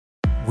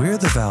We're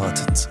the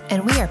Valentins.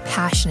 And we are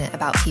passionate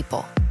about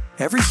people.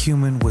 Every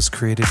human was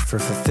created for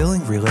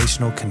fulfilling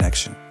relational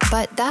connection.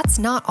 But that's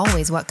not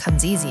always what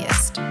comes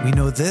easiest. We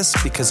know this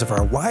because of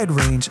our wide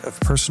range of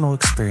personal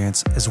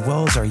experience as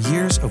well as our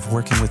years of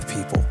working with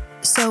people.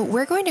 So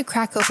we're going to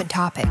crack open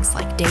topics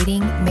like dating,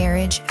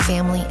 marriage,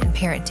 family, and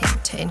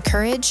parenting to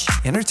encourage,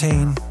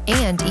 entertain,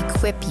 and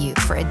equip you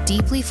for a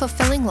deeply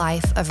fulfilling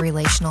life of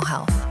relational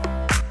health.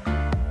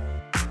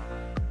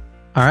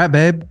 All right,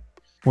 babe.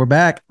 We're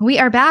back. We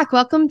are back.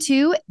 Welcome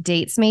to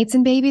Dates, Mates,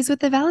 and Babies with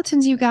the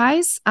Valentins, you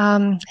guys.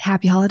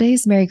 Happy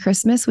holidays. Merry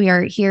Christmas. We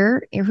are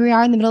here. Here we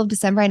are in the middle of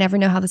December. I never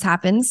know how this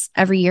happens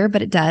every year,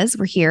 but it does.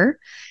 We're here.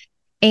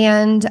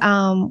 And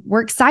we're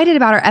excited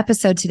about our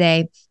episode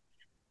today.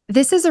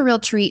 This is a real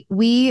treat.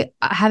 We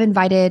have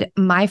invited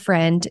my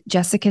friend,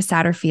 Jessica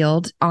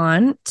Satterfield,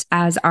 on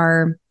as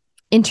our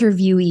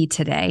interviewee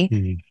today.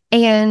 Mm-hmm.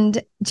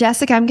 And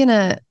Jessica, I'm going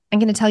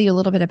to tell you a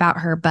little bit about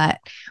her, but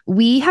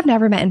we have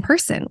never met in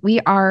person. We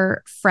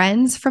are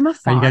friends from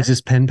afar. Are you guys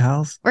just pen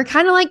pals? We're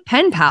kind of like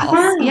pen pals.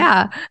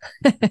 Yeah.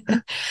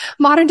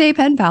 Modern day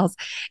pen pals.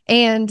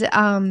 And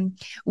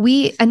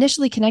we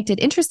initially connected,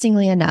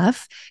 interestingly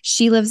enough.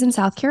 She lives in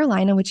South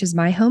Carolina, which is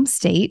my home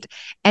state.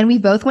 And we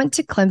both went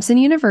to Clemson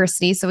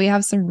University. So we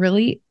have some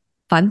really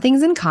fun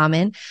things in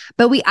common.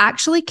 But we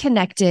actually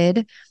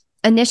connected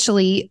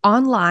initially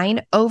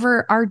online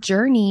over our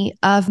journey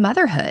of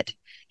motherhood.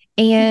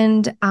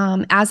 And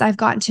as I've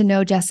gotten to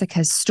know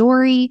Jessica's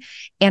story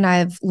and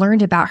I've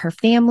learned about her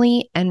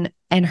family and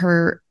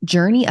her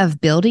journey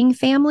of building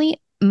family,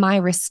 my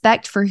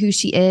respect for who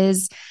she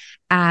is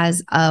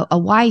as a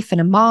wife and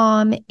a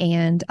mom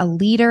and a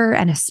leader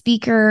and a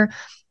speaker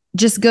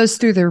just goes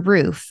through the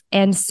roof.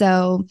 And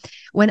so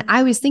when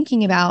I was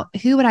thinking about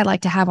who would I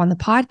like to have on the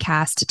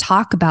podcast to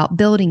talk about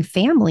building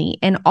family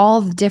and all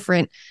the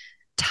different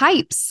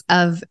types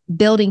of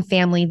building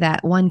family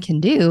that one can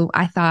do,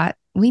 I thought,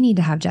 we need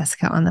to have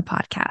Jessica on the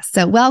podcast.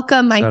 So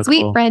welcome, my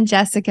sweet friend,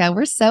 Jessica.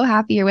 We're so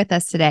happy you're with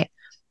us today.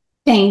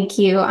 Thank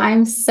you.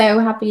 I'm so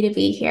happy to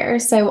be here.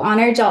 So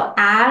honored y'all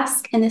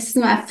ask. And this is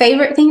my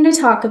favorite thing to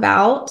talk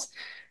about. So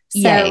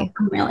Yay.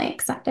 I'm really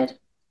excited.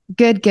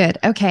 Good.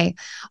 Okay.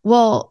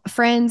 Well,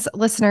 friends,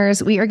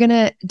 listeners, we are going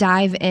to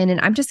dive in and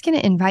I'm just going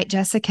to invite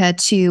Jessica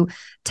to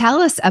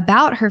tell us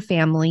about her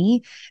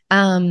family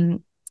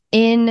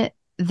in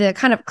the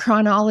kind of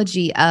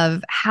chronology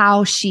of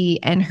how she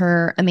and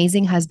her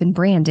amazing husband,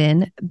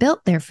 Brandon,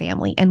 built their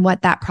family and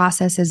what that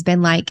process has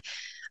been like.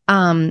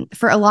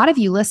 For a lot of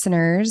you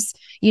listeners,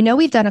 you know,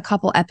 we've done a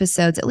couple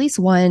episodes, at least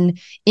one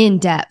in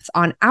depth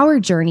on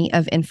our journey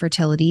of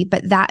infertility,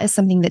 but that is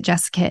something that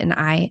Jessica and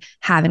I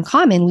have in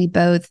common. We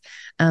both,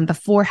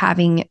 before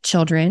having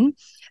children,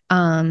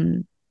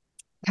 kind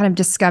of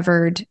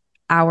discovered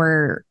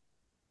our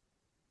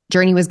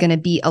journey was going to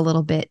be a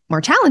little bit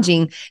more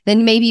challenging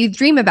than maybe you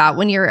dream about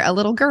when you're a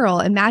little girl,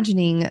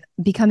 imagining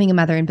becoming a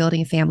mother and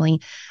building a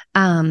family.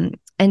 And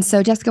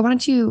so Jessica, why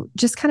don't you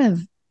just kind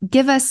of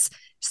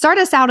start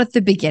us out at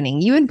the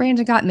beginning. You and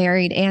Brandon got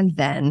married and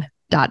then ...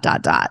 I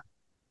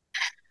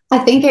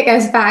think it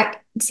goes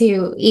back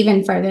to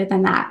even further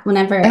than that.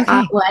 Whenever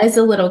I was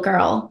a little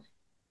girl,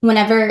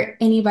 whenever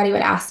anybody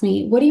would ask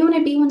me, what do you want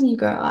to be when you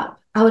grow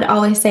up? I would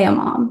always say a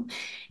mom.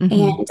 Mm-hmm.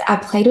 And I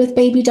played with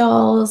baby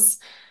dolls.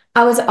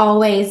 I was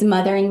always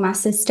mothering my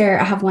sister.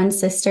 I have one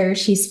sister.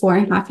 She's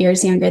 4.5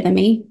 years younger than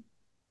me.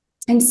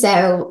 And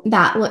so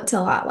that looked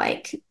a lot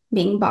like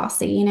being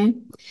bossy, you know?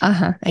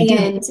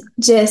 And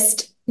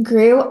just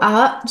grew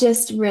up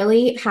just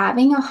really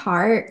having a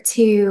heart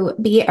to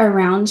be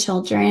around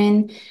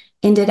children.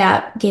 Ended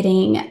up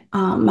getting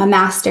my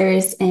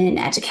master's in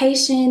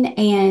education.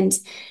 And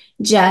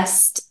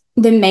just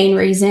the main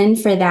reason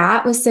for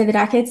that was so that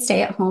I could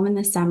stay at home in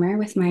the summer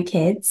with my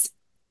kids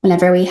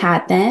whenever we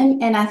had them.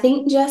 And I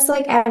think just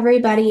like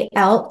everybody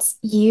else,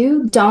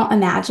 you don't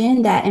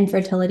imagine that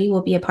infertility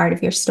will be a part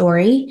of your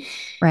story.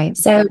 Right.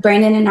 So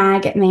Brandon and I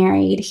get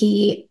married.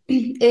 He's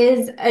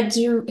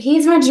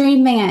my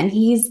dream man.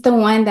 He's the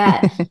one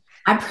that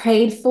I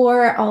prayed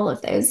for all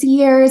of those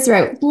years,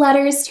 wrote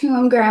letters to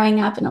him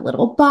growing up in a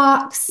little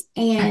box.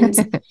 And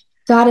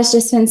God has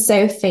just been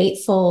so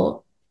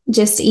faithful,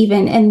 just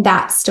even in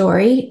that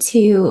story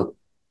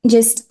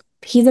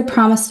he's a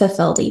promise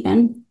fulfilled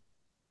even.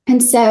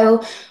 And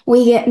so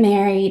we get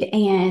married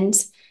and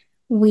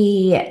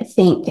we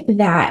think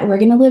that we're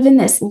going to live in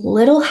this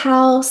little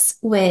house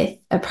with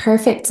a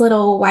perfect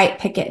little white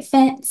picket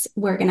fence.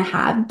 We're going to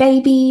have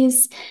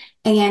babies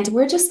and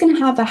we're just going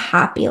to have a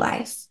happy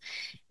life.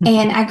 Mm-hmm.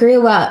 And I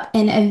grew up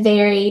in a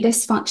very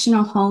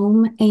dysfunctional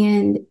home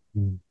and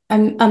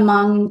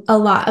among a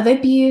lot of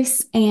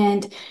abuse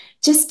and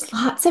just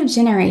lots of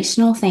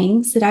generational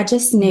things that I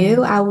just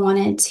knew I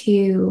wanted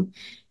to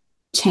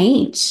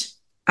change.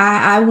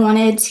 I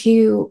wanted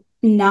to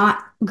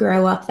not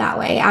grow up that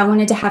way. I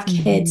wanted to have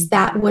kids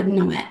that would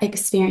not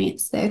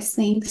experience those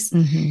things.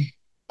 Mm-hmm.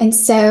 And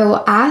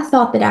so I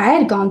thought that I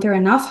had gone through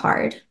enough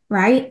hard,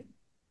 right?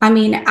 I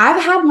mean,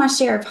 I've had my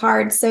share of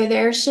hard, so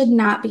there should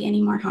not be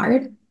any more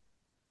hard.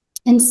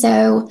 And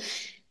so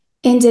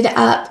ended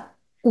up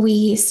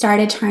we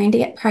started trying to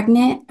get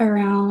pregnant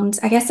around,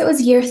 I guess it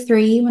was year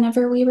 3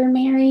 whenever we were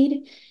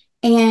married.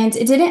 And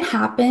it didn't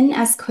happen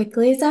as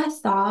quickly as I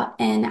thought.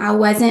 And I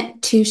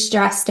wasn't too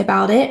stressed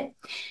about it.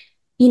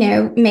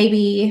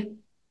 Maybe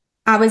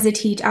I was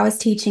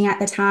teaching at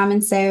the time.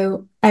 And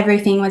so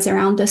everything was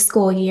around the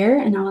school year.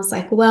 And I was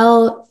like,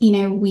 well,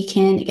 we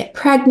can get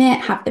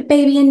pregnant, have the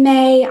baby in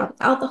May, I was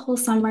out the whole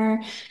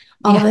summer,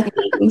 all Yeah. the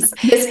things.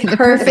 This The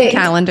perfect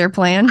calendar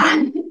plan.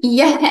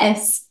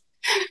 Yes.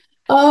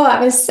 Oh,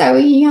 I was so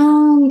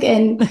young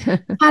and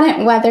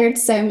hadn't weathered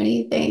so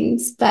many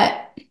things,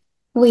 but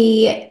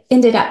we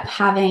ended up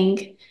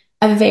having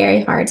a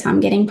very hard time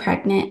getting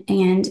pregnant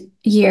and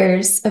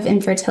years of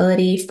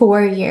infertility,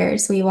 4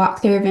 years. We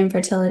walked through of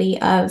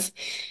infertility of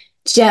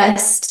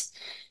just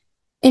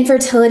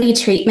infertility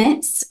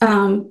treatments,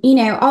 all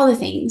the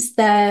things,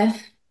 the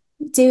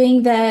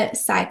doing the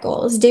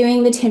cycles,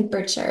 doing the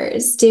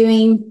temperatures,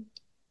 doing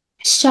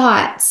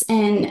shots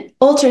and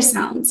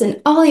ultrasounds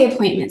and all the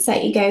appointments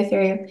that you go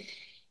through.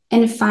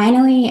 And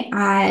finally,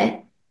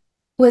 I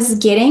was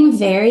getting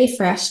very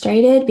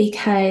frustrated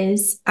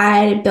because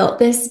I had built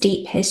this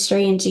deep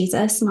history in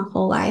Jesus my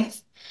whole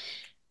life.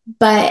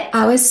 But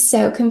I was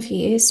so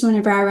confused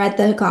whenever I read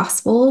the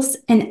Gospels,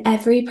 and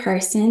every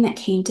person that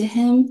came to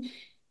him,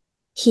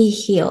 he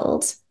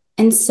healed.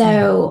 And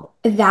so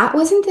that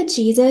wasn't the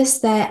Jesus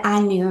that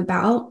I knew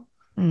about.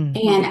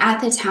 Mm. And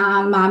at the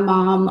time, my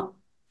mom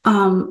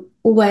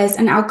was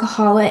an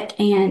alcoholic,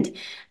 and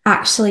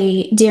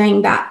actually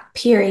during that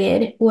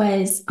period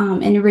was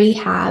in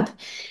rehab.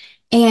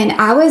 And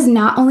I was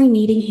not only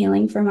needing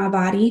healing for my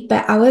body,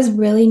 but I was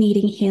really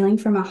needing healing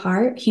for my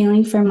heart,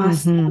 healing for my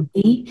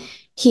family,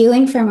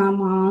 healing for my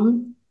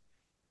mom.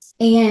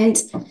 And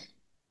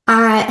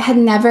I had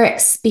never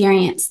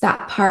experienced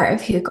that part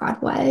of who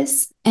God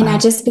was. And I Wow.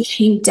 just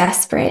became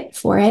desperate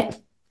for it.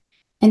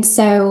 And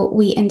so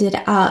we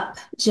ended up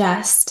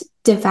just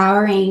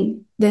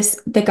devouring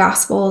the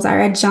Gospels. I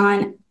read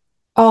John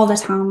all the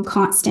time,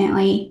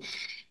 constantly.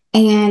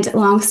 And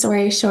long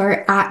story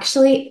short,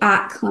 actually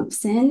at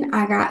Clemson,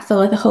 I got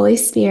filled with the Holy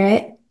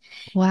Spirit.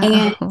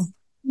 And Wow.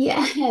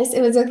 yes,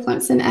 it was a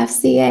Clemson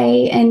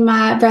FCA. And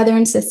my brother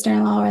and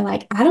sister-in-law were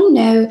like, I don't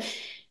know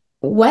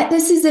what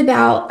this is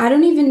about. I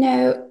don't even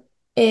know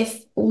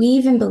if we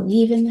even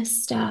believe in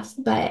this stuff,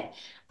 but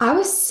I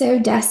was so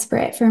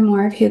desperate for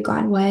more of who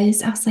God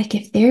was. I was like,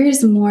 if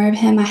there's more of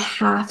him, I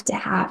have to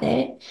have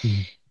it.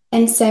 Mm.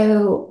 And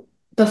so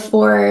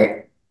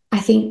before, I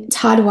think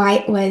Todd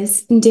White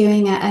was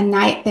doing a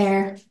night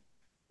there,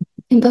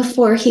 and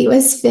before he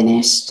was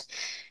finished,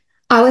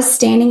 I was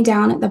standing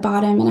down at the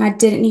bottom and I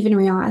didn't even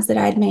realize that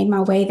I'd made my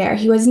way there.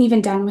 He wasn't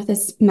even done with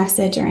his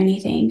message or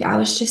anything. I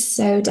was just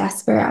so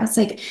desperate. I was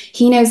like,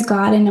 he knows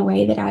God in a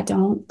way that I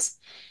don't.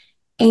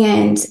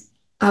 And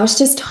I was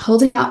just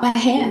holding out my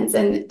hands,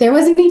 and there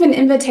wasn't even an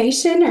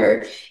invitation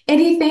or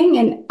anything.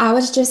 And I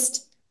was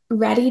just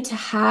ready to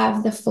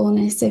have the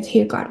fullness of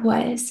who God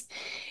was.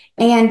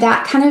 And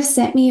that kind of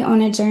sent me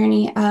on a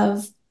journey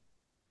of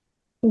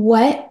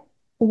what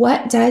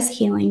what does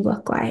healing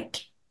look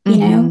like? You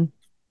know,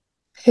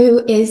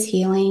 who is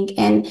healing?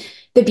 And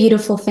the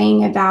beautiful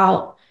thing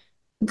about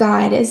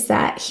God is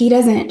that he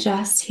doesn't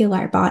just heal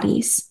our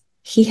bodies,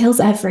 he heals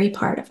every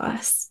part of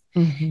us.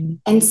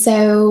 And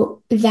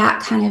so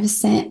that kind of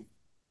sent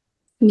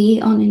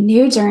me on a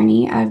new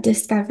journey of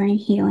discovering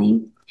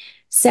healing.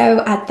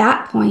 So at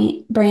that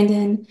point,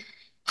 Brandon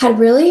had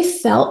really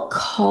felt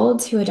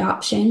called to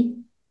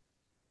adoption.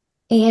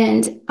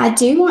 And I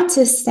do want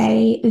to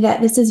say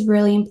that this is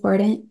really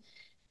important,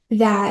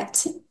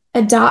 that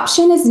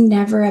adoption is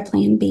never a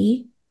plan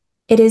B.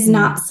 It is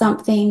not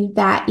something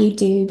that you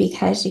do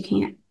because you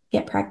can't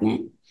get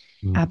pregnant.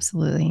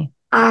 Absolutely.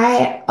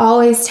 I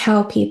always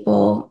tell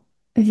people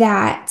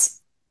that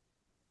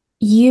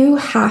you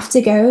have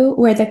to go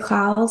where the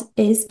cloud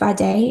is by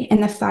day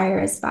and the fire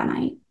is by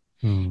night.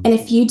 And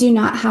if you do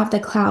not have the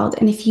cloud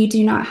and if you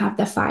do not have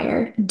the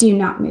fire, do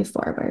not move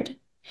forward.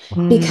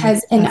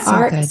 Because in That's so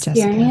our good, Jessica.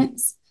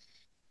 experience,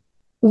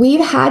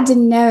 we've had to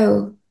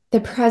know the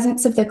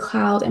presence of the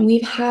cloud, and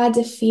we've had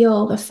to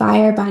feel the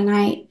fire by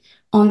night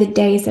on the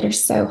days that are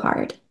so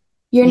hard.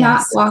 You're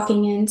not Yes.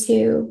 walking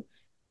into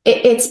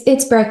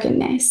it's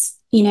brokenness.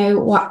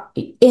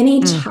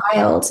 Any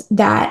child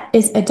that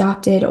is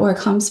adopted or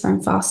comes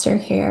from foster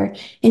care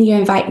and you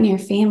invite in your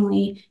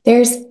family,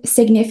 there's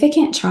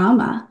significant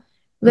trauma,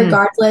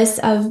 regardless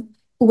of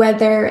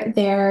whether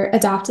they're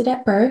adopted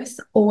at birth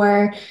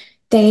or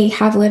they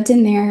have lived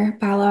in their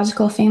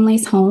biological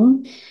family's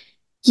home.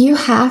 You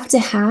have to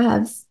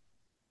have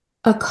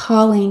a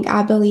calling,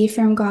 I believe,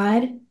 from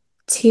God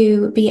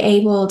to be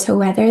able to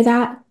weather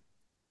that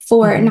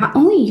for not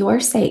only your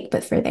sake,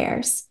 but for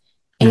theirs.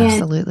 And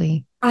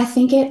Absolutely. I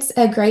think it's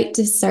a great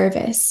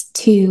disservice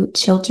to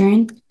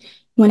children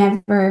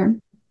whenever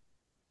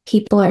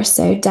people are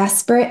so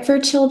desperate for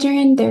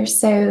children. They're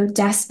so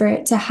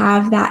desperate to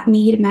have that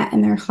need met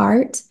in their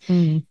heart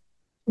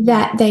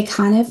that they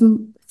kind of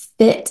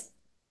fit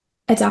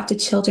adopted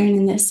children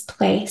in this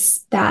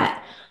place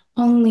that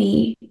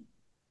only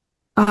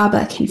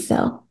Abba can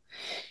fill.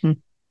 Hmm.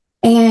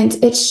 And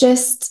it's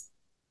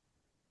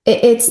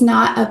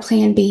not a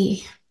plan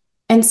B.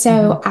 And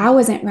so I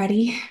wasn't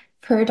ready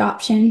for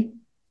adoption.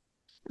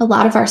 A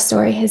lot of our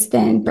story has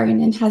been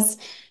Brandon has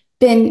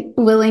been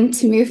willing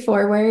to move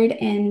forward,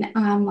 and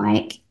I'm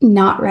like,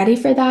 not ready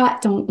for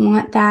that, don't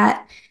want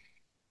that.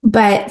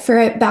 But for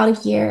about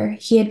a year,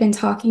 he had been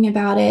talking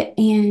about it.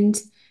 And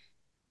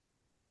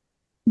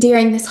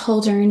during this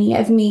whole journey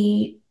of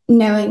me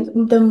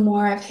knowing the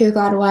more of who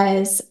God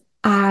was,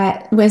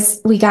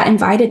 we got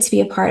invited to be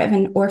a part of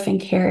an orphan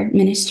care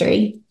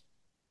ministry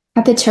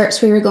at the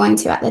church we were going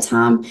to at the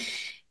time.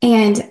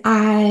 And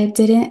I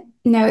didn't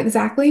know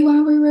exactly why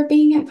we were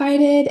being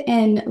invited.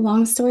 And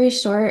long story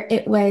short,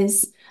 it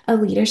was a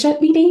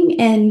leadership meeting,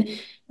 and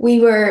we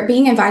were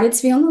being invited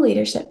to be on the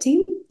leadership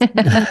team.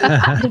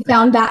 I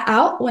found that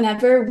out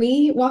whenever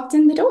we walked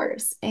in the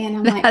doors. And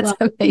I'm like, That's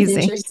well, this is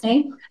amazing.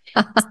 interesting.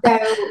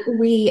 So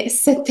we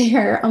sit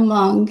there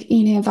among,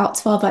 about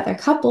 12 other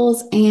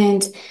couples,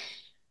 and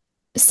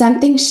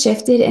something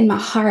shifted in my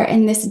heart,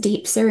 and this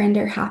deep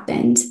surrender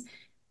happened.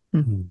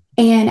 Mhm.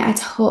 And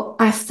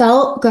I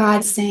felt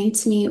God saying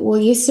to me, will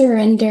you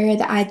surrender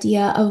the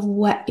idea of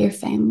what your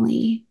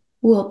family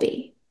will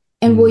be?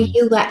 And will Mm.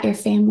 you let your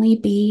family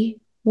be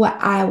what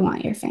I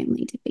want your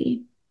family to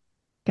be?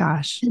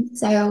 Gosh. And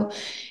so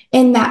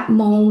in that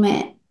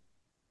moment,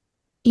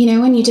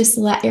 when you just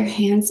let your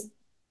hands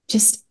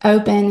just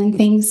open and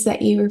things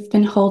that you've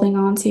been holding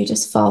on to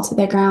just fall to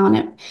the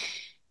ground,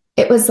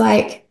 it was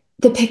like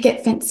the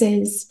picket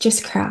fences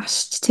just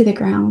crashed to the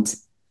ground.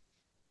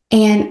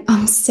 And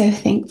I'm so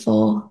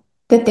thankful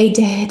that they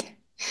did.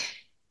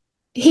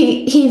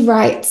 He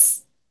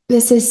writes,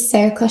 this is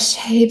so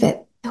cliche,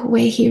 but the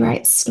way he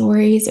writes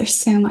stories are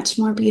so much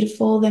more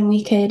beautiful than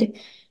we could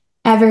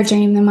ever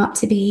dream them up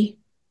to be.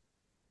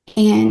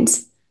 And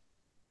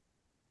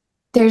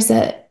there's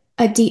a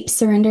deep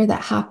surrender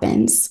that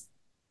happens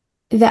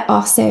that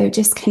also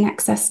just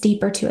connects us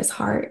deeper to his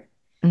heart.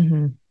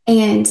 Mm-hmm.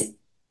 And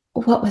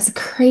what was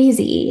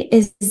crazy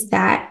is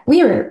that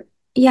we were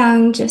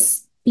young,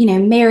 just,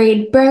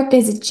 married, broke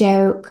as a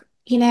joke,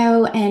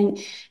 and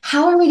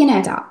how are we going to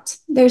adopt?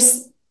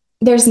 There's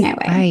no way.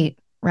 Right.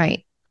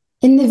 Right.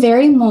 In the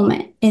very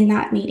moment in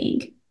that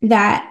meeting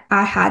that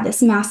I had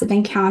this massive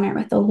encounter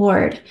with the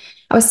Lord,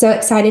 I was so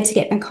excited to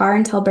get in the car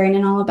and tell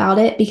Brandon all about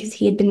it because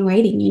he had been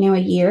waiting, a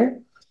year.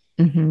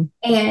 Mm-hmm.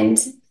 And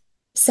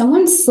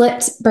someone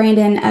slipped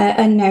Brandon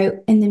a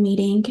note in the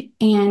meeting,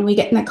 and we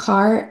get in the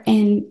car,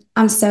 and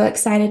I'm so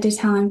excited to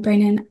tell him,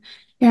 Brandon,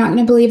 you're not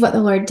going to believe what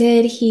the Lord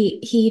did.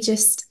 He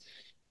just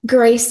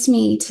graced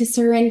me to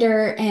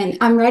surrender, and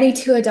I'm ready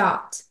to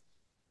adopt.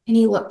 And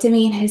he looked at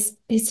me, and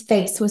his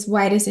face was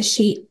white as a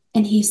sheet.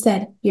 And he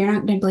said, you're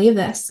not going to believe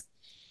this.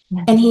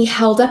 And he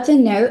held up the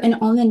note, and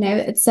on the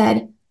note, it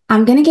said,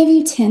 I'm going to give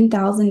you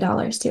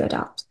 $10,000 to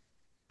adopt.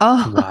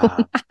 Oh,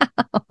 Wow.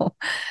 wow.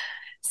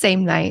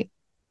 Same night.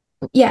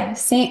 Yeah,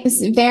 same,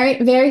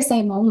 very, very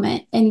same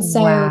moment. And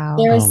so Wow.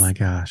 Oh my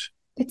gosh.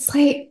 it's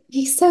like,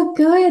 he's so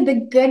good. The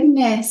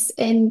goodness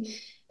and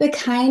the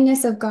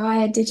kindness of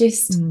God to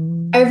just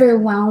Mm.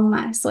 overwhelm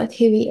us with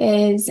who he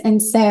is.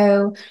 And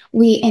so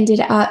we ended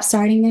up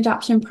starting the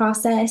adoption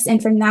process.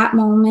 And from that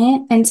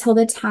moment until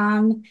the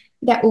time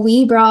that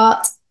we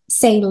brought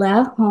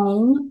Selah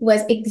home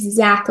was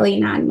exactly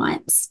 9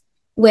 months,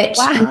 which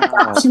in the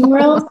Wow. adoption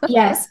world,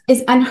 yes,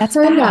 is That's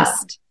unheard of.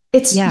 fast.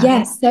 It's, Yeah.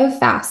 yes, so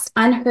fast,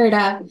 unheard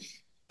of.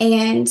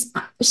 And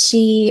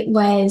she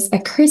was a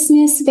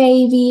Christmas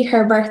baby.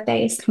 Her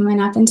birthday is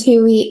coming up in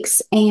 2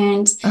 weeks.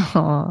 And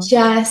Oh,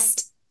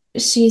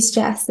 she's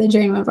just the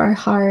dream of our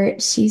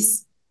heart.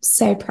 She's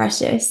so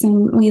precious,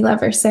 and we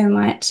love her so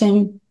much.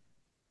 And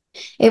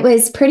it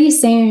was pretty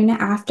soon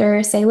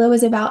after Selah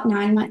was about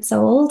 9 months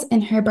old,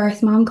 and her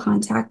birth mom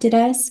contacted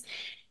us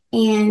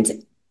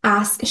and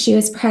asked, she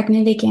was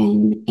pregnant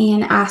again,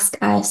 and asked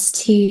us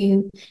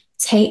to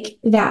take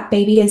that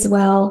baby as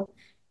well.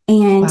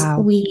 And wow.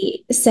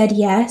 we said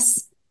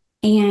yes.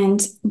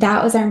 And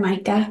that was our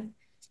Micah.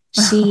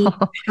 She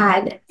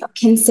had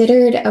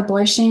considered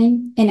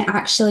abortion and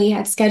actually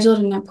had scheduled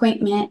an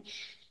appointment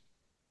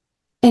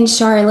in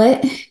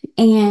Charlotte.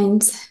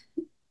 And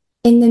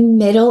in the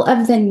middle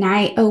of the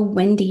night, a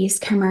Wendy's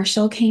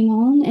commercial came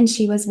on, and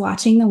she was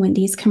watching the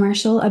Wendy's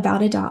commercial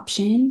about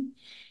adoption.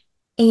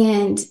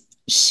 And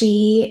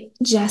she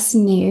just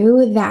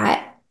knew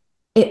that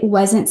it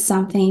wasn't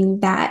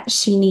something that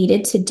she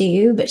needed to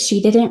do, but she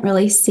didn't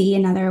really see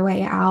another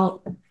way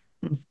out.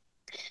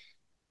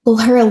 Well,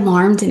 her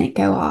alarm didn't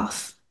go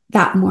off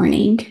that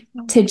morning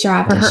to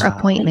drive For to her Wow. Charlotte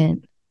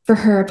appointment. for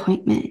her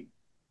appointment.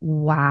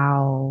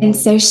 Wow. And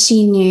so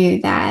she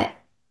knew that,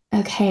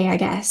 okay, I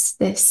guess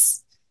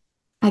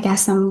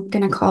I'm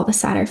going to call the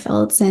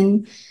Satterfields.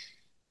 And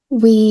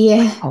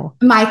Oh,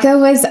 Micah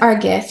was our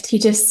gift. He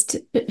just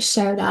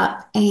showed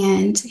up,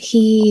 and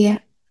he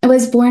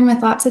was born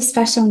with lots of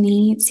special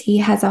needs. He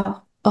has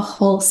a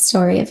whole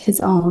story of his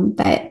own,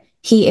 but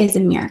he is a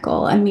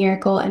miracle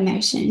in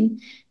motion.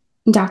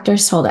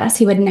 Doctors told us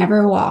he would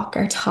never walk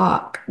or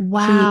talk. He had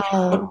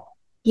wow.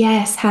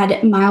 Yes,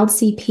 had mild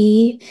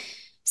CP,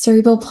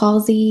 cerebral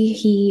palsy.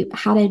 He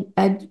had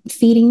a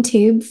feeding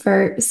tube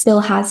still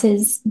has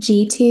his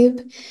G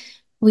tube.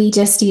 We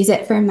just use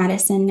it for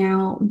medicine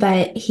now,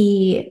 but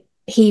he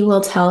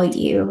will tell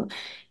you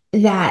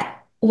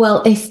that,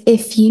 well,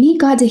 if you need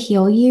God to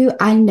heal you,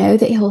 I know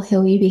that he'll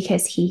heal you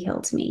because he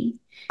healed me.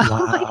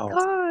 Oh my Wow.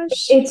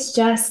 gosh. It's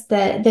just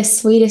the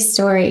sweetest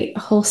story,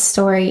 whole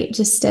story,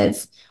 just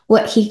of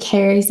what he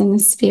carries in the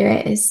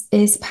spirit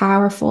is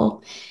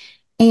powerful.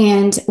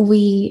 And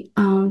we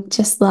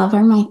just love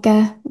our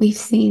Micah. We've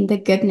seen the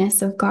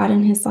goodness of God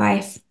in his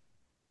life.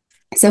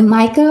 So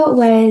Micah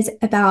was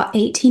about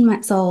 18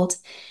 months old,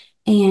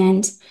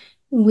 and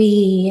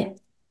we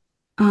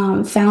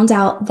found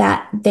out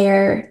that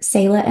they're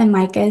Selah and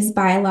Micah's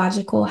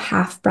biological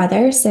half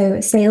brother. So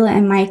Selah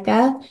and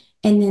Micah,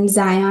 and then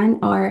Zion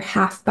are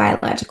half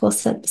biological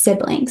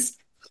siblings.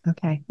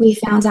 Okay. We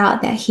found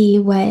out that he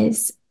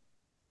was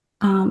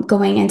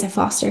going into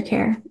foster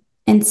care.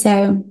 And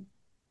so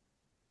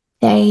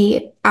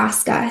they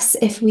asked us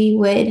if we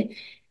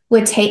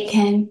would take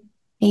him.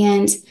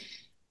 And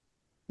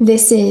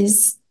this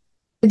is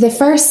the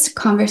first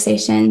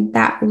conversation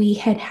that we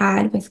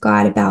had with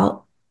God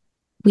about,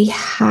 we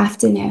have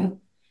to know.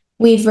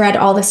 We've read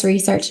all this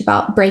research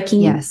about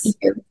breaking Yes.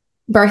 your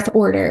birth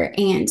order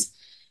and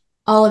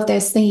all of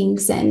those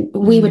things. And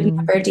we would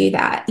never do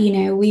that.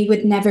 We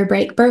would never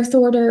break birth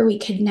order. We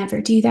could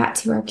never do that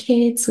to our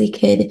kids. We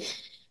could,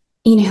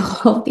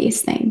 all of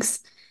these things.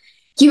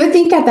 You would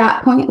think at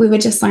that point we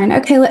would just learn,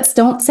 okay, let's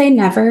don't say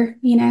never,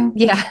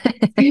 Yeah.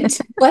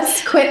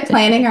 let's quit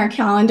planning our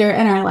calendar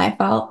and our life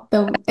out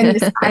in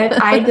this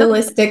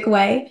idealistic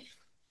way.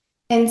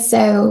 And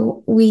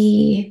so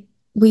we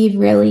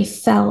really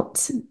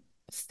felt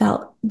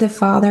the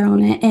Father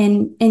on it,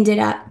 and ended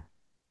up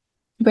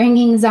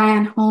bringing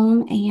Zion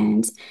home.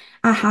 And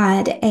I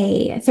had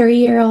a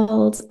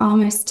 3-year-old,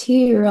 almost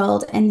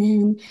 2-year-old, and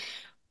then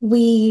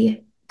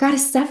we got a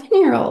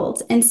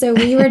 7-year-old. And so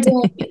we were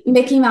doing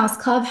Mickey Mouse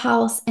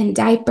Clubhouse and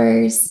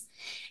diapers.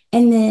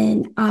 And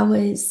then I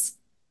was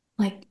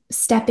like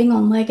stepping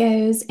on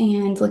Legos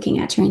and looking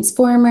at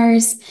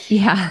Transformers.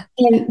 Yeah.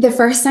 And the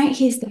first night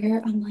he's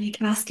there, I'm like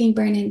asking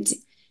Brandon,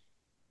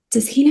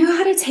 does he know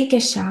how to take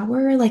a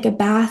shower, like a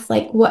bath?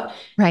 Like what?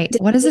 Right. Does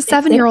What does he a need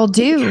a 7-year-old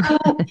do?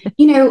 cup?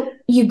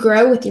 You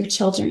grow with your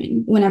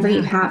children whenever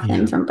you Yeah. have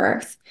them Yeah. from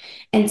birth.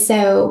 And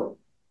so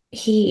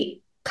he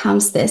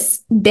comes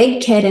this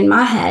big kid in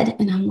my head,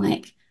 and I'm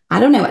like, I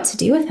don't know what to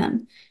do with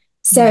him.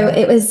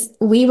 So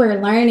we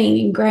were learning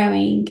and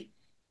growing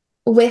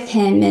with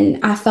him. And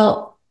I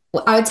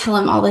would tell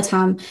him all the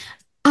time,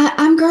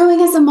 I'm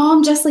growing as a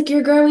mom, just like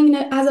you're growing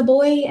as a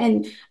boy.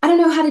 And I don't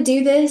know how to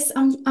do this.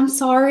 I'm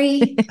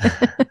sorry.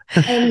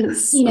 And,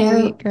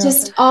 Sweet girl.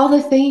 just all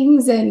the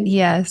things. And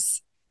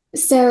Yes.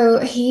 so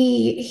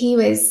he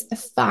was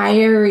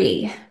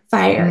fiery,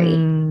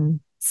 Mm.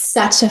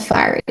 such a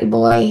fiery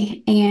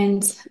boy.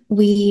 And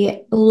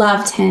we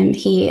loved him.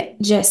 He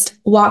just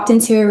walked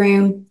into a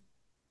room,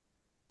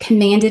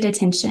 commanded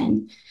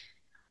attention.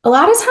 A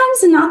lot of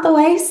times, not the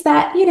ways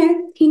that,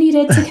 he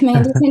needed to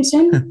command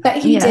attention, but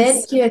he did.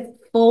 Yes. He was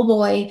full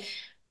boy,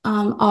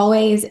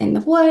 always in the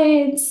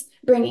woods,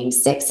 bringing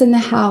sticks in the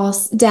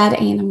house, dead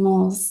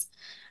animals,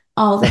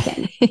 all the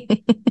things.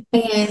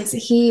 And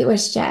he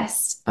was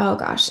just, oh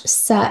gosh,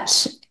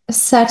 such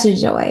a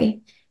joy.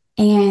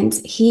 And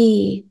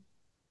he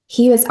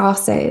was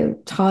also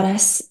taught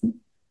us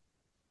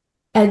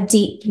a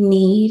deep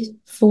need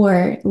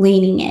for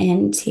leaning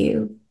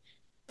into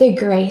the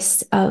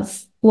grace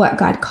of what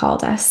God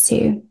called us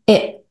to.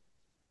 It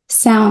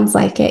sounds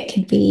like it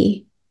could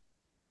be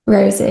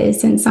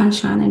roses and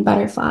sunshine and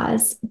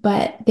butterflies,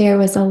 but there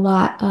was a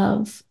lot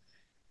of,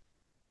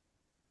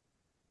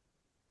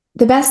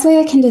 the best way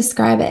I can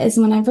describe it is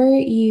whenever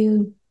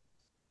you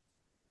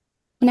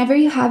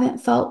haven't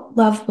felt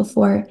love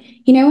before,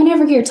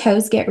 whenever your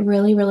toes get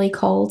really, really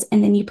cold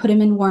and then you put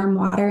them in warm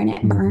water and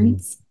it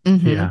burns.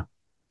 Mm-hmm. Yeah.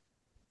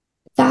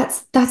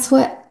 That's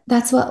what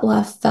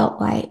love felt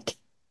like.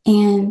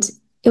 And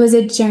it was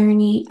a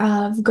journey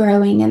of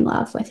growing in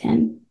love with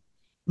him.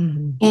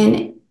 Mm-hmm.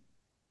 And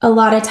a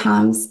lot of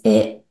times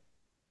it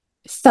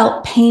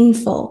felt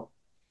painful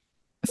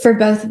for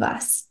both of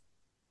us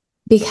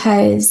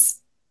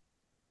because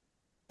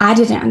I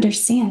didn't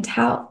understand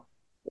how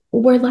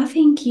we're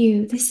loving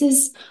you. This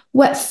is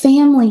what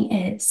family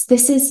is.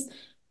 This is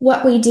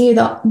what we do.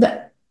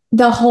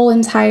 The whole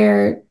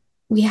entire,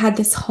 we had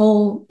this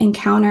whole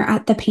encounter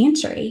at the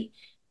pantry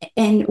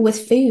and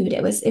with food.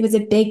 It was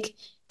a big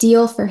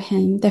deal for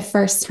him the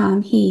first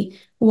time he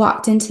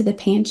walked into the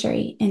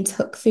pantry and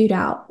took food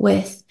out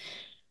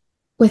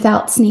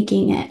without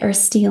sneaking it or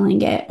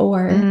stealing it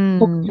or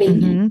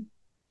hoarding it.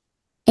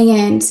 Mm-hmm.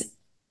 And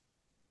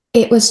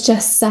it was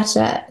just such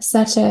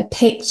a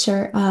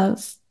picture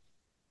of,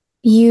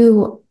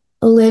 you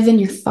live in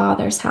your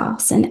Father's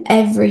house and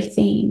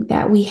everything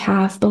that we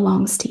have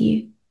belongs to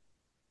you.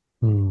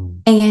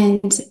 Mm.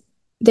 And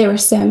there were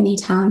so many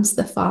times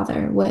the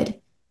Father would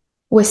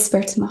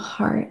whisper to my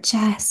heart,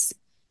 Jess,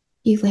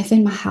 You live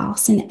in my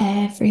house, and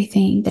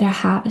everything that I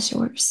have is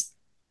yours.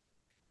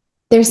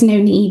 There's no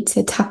need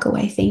to tuck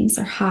away things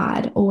or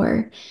hide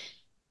or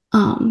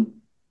um,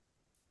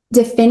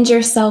 defend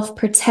yourself,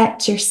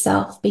 protect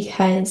yourself,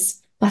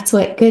 because that's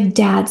what good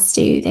dads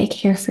do. They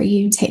care for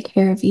you, take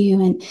care of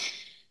you. And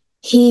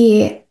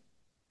he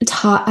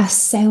taught us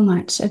so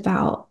much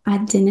about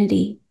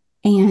identity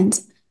and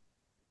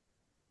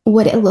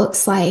what it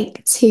looks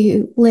like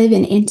to live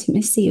in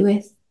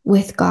intimacy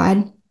with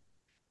God.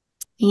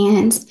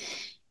 And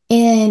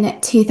in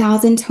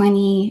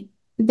 2020,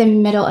 the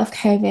middle of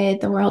COVID,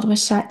 the world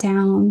was shut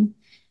down.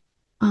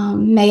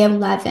 May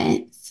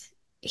 11th,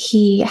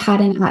 he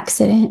had an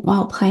accident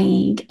while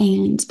playing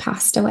and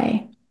passed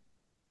away.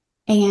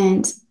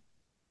 And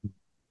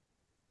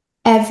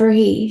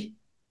everything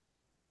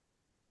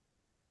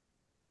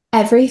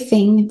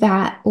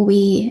that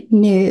we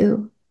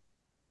knew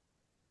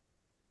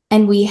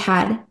and we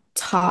had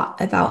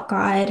taught about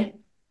God,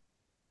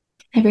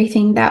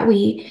 everything that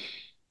we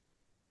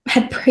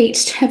had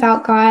preached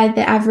about God,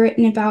 that I've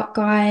written about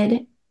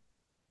God,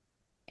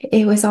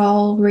 it was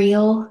all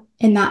real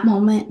in that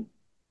moment.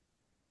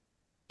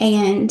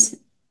 And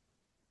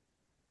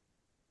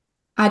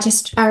I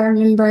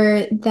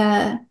remember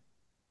the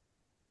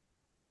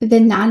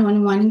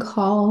 911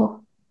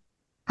 call.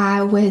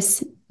 I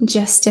was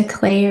just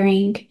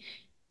declaring,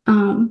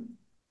 um,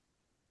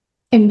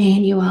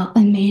 Emmanuel,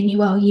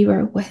 Emmanuel, you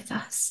are with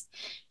us.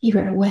 You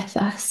are with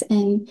us.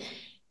 And,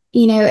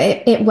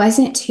 it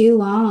wasn't too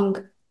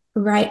long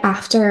right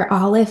after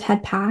Olive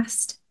had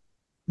passed.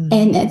 Mm-hmm.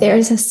 And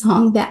there's a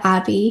song that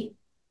Abby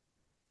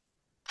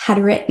had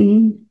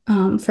written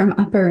from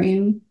Upper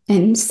Room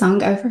and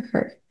sung over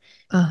her.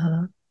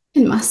 Uh-huh.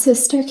 And my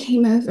sister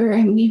came over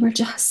and we were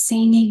just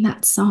singing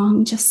that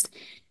song, just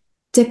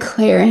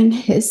declaring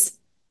his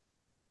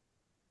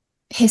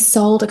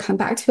soul to come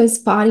back to his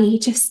body,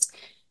 just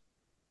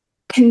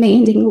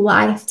commanding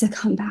life to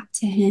come back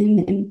to him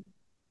and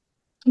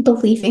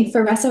believing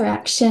for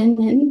resurrection.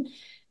 And,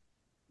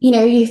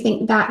 you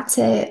think back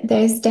to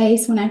those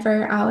days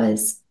whenever I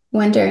was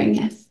wondering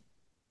if,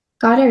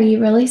 God, are you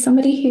really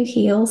somebody who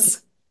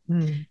heals?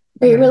 Mm.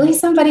 Are you really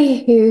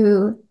somebody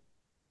who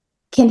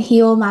can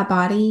heal my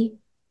body?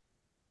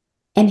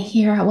 And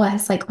here I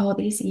was, like, all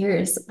these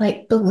years,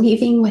 like,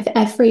 believing with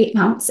every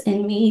ounce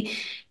in me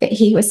that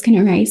he was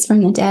going to rise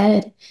from the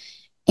dead.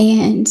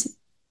 And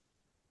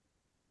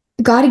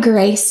God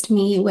graced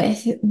me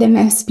with the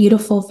most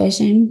beautiful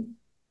vision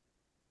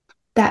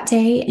that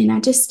day. And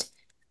I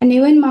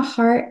knew in my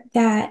heart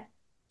that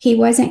he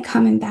wasn't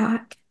coming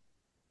back.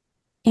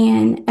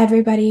 And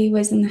everybody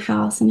was in the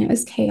house and it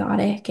was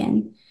chaotic.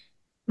 And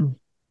Mm.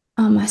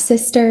 my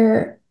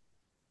sister,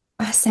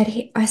 I said,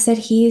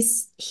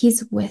 he's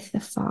with the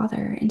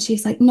Father. And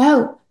she's like,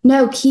 no,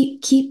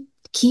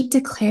 keep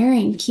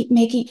declaring, keep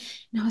making.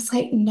 And I was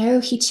like, no,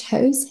 he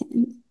chose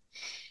him.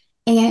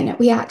 And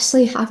we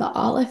actually have an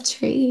olive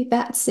tree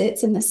that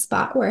sits in the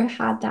spot where I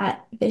had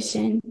that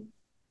vision.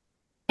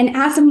 And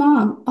as a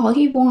mom, all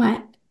you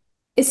want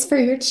is for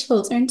your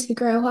children to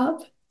grow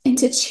up and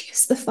to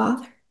choose the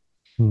Father.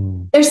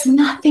 Mm. There's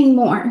nothing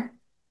more.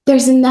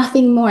 There's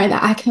nothing more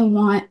that I can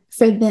want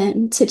for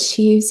them to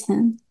choose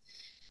him.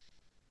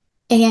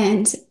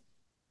 And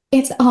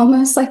it's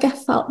almost like I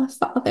felt the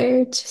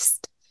Father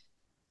just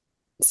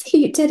say,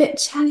 you did it,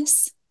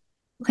 Jess.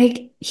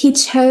 Like, he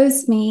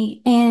chose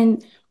me.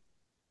 And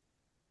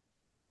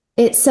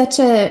it's such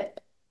a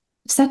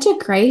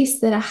grace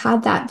that I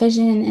had that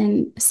vision,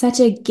 and such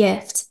a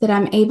gift that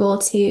I'm able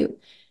to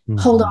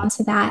hold Mm-hmm. on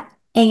to that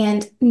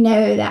and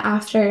know that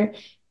after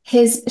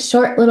his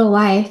short little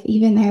life,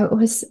 even though it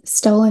was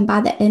stolen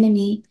by the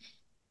enemy,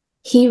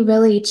 he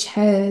really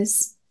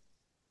chose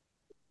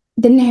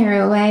the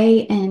narrow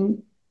way.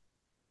 And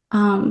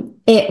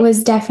it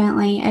was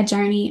definitely a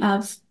journey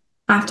of,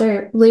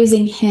 after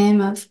losing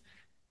him, of,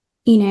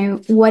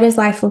 what does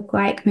life look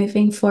like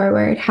moving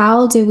forward?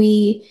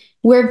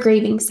 We're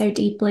grieving so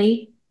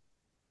deeply.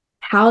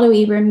 How do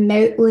we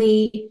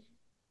remotely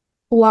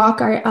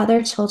walk our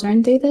other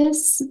children through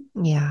this?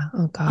 Yeah.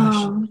 Oh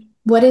gosh.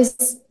 What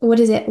does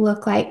it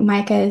look like?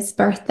 Micah's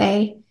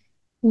birthday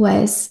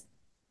was,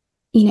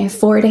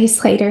 4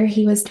 days later,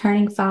 he was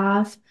turning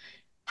 5.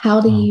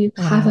 How do Oh, you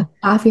have a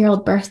Wow.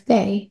 5-year-old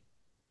birthday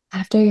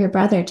after your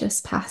brother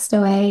just passed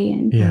away?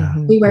 And yeah.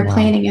 Mhm. we were Wow.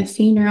 planning a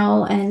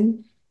funeral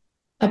and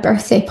a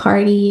birthday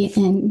party,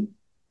 and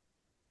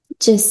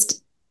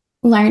just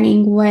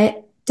learning,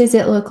 what does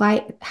it look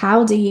like?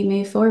 How do you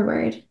move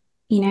forward?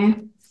 Yeah.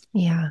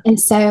 And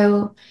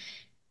so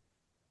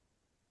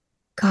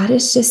God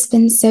has just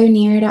been so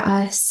near to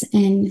us,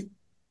 and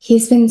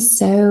he's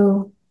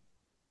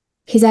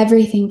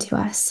everything to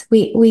us.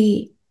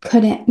 We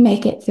couldn't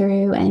make it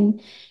through.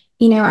 And,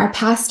 our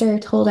pastor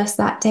told us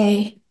that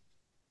day,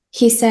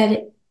 he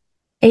said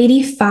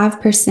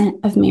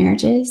 85% of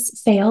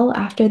marriages fail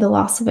after the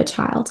loss of a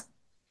child.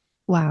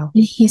 Wow.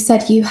 And he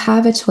said, you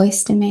have a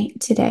choice to make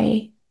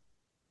today,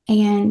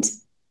 and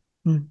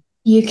Mm.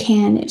 you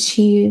can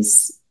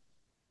choose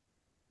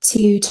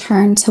to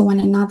turn to one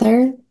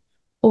another,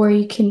 or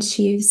you can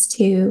choose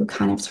to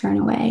kind of turn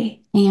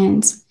away.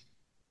 And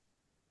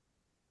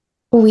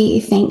we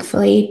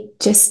thankfully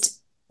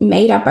just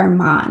made up our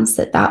minds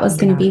that that was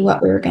going to be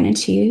what we were going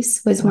to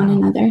choose, was one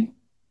another.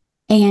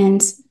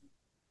 And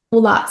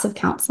lots of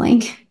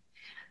counseling.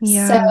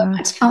 So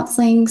much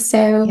counseling,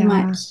 so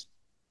much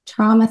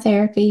trauma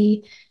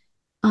therapy,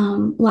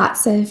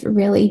 lots of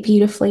really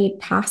beautifully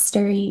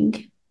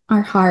pastoring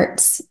our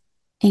hearts,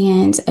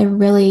 and a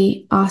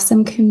really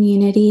awesome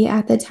community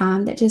at the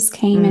time that just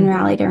came and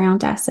rallied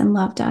around us and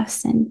loved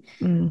us and,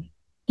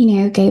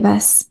 gave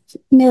us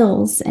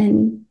meals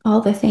and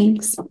all the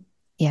things.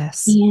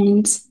 Yes.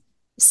 And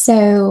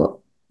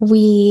so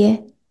we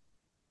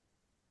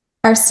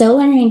are still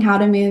learning how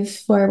to move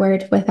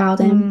forward without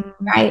him,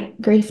 right?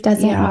 Grief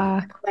doesn't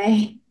walk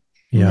away.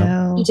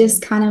 No. You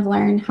just kind of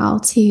learn how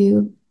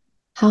to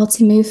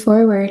move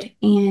forward.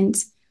 And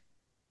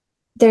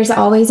there's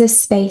always a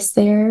space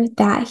there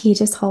that he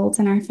just holds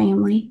in our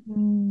family.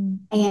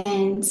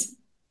 And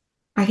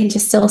I can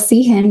just still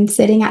see him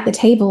sitting at the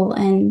table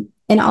and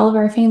in all of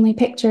our family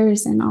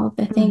pictures and all of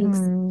the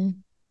things.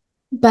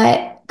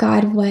 But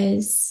God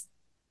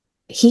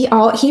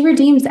he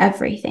redeems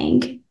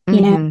everything,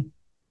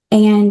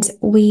 and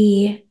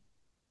we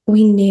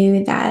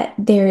knew that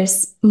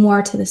there's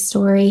more to the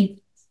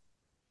story.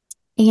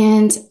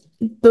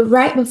 But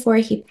right before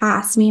he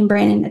passed, me and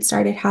Brandon had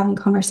started having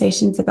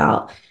conversations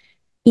about,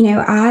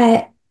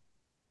 I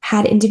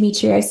had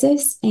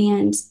endometriosis,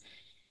 and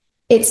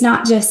it's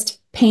not just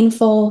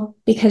painful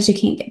because you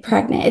can't get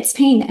pregnant. It's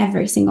pain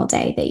every single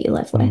day that you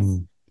live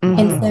with.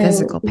 And so,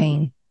 physical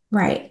pain.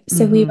 Right.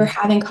 So we were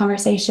having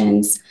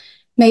conversations.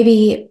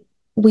 Maybe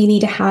we need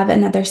to have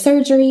another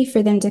surgery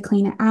for them to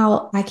clean it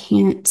out. I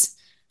can't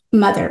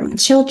mother my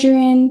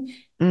children.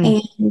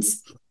 And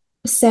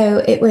so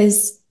it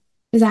was,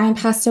 Zion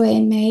passed away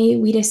in May.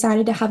 We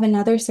decided to have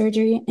another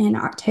surgery in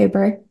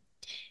October.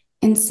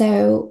 And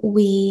so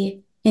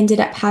we ended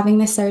up having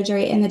the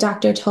surgery, and the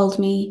doctor told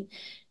me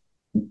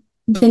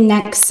the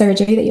next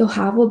surgery that you'll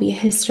have will be a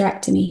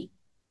hysterectomy.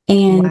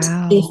 And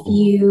if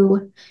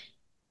you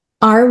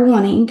are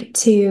wanting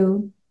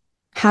to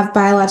have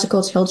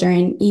biological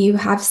children, you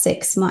have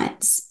 6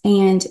 months,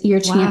 and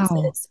your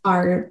chances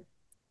are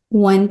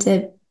 1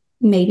 to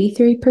maybe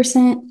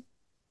 3%.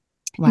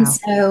 And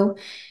so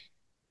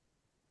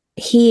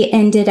he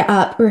ended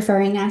up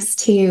referring us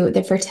to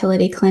the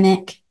fertility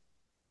clinic,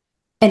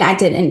 and I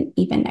didn't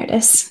even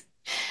notice.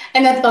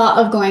 And the thought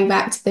of going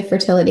back to the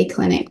fertility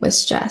clinic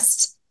was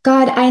just,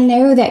 God, I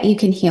know that you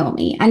can heal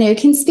me. I know you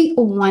can speak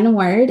one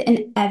word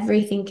and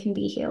everything can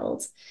be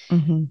healed.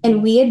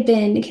 And we had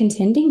been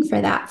contending for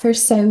that for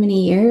so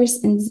many years.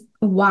 And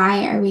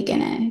why are we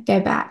going to go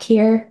back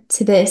here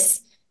to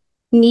this,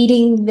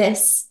 needing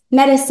this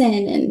medicine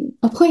and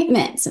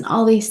appointments and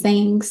all these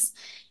things?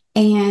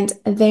 And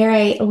a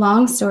very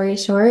long story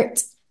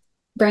short,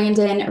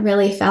 Brandon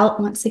really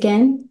felt once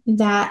again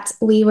that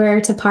we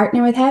were to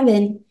partner with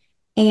heaven.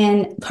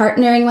 And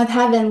partnering with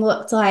heaven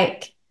looked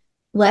like,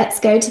 let's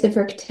go to the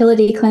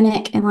fertility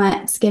clinic and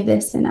let's give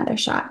this another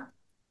shot.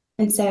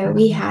 And so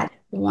we had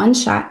one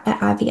shot at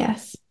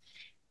IVF,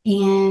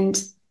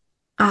 and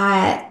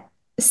I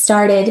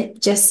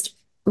started just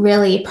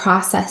really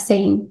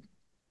processing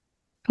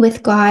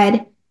with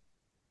God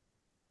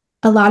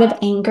a lot of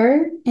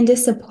anger and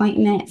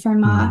disappointment for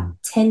my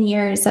 10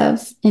 years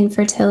of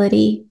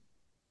infertility,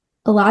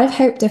 a lot of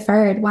hope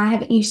deferred. Why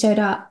haven't you showed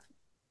up?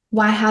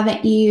 Why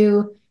haven't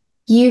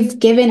you've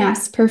given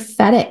us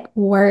prophetic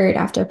word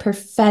after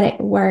prophetic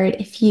word.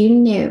 If you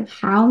knew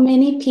how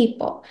many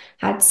people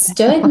had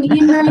stood me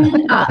and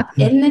Vernon up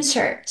in the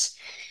church,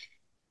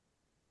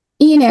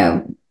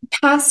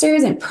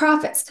 pastors and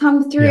prophets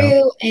come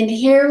through, and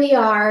here we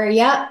are.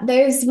 Yep,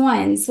 those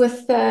ones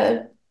with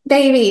the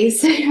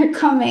babies are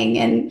coming.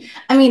 And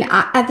I mean,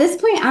 at this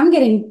point, I'm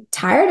getting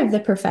tired of the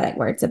prophetic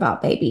words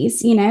about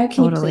babies. Can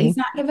you please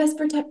not give us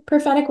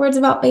prophetic words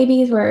about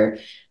babies? We're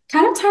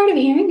kind of tired of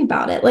hearing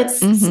about it. Let's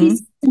see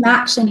some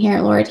action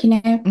here, Lord,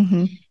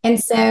 And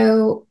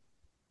so,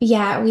 we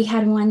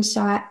had one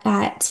shot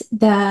at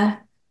the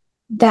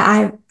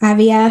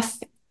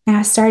IVF, and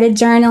I started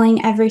journaling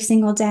every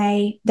single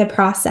day, the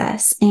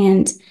process.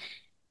 And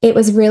it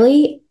was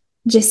really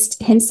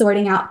just him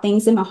sorting out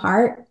things in my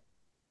heart.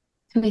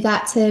 And we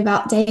got to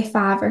about day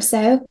 5 or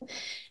so.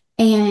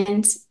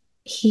 And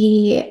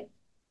I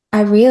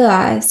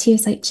realized he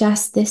was like,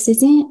 this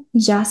isn't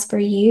just for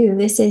you.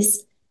 This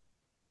is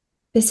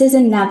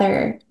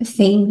another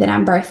thing that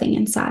I'm birthing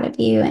inside of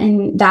you.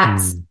 And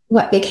that's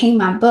what became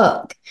my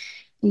book.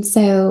 And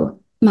so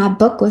my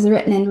book was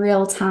written in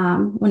real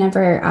time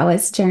whenever I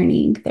was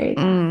journeying through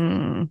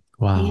that.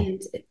 Wow.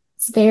 And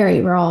it's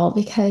very raw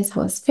because I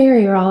was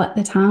very raw at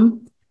the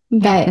time.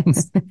 But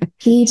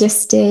he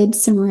just did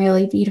some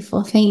really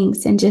beautiful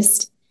things, and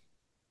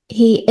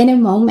he in a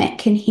moment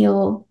can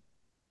heal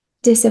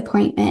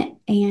disappointment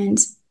and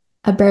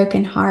a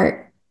broken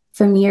heart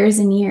from years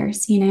and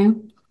years,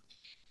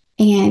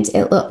 And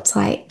it looked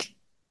like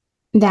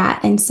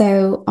that. And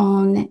so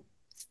on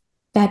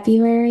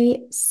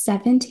February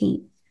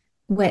 17th,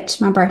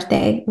 which my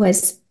birthday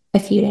was a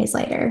few days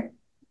later.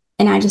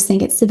 And I just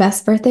think it's the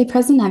best birthday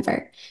present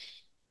ever.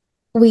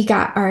 We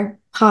got our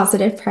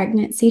positive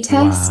pregnancy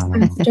test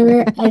Wow.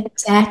 after a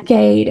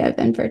decade of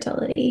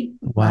infertility.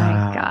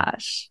 Wow. My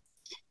gosh.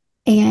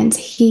 And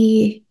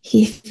he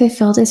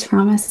fulfilled his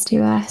promise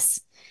to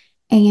us.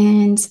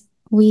 And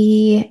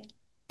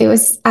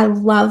I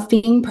love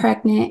being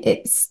pregnant.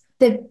 It's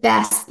the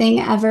best thing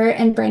ever.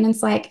 And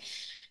Brandon's like,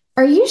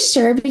 are you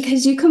sure?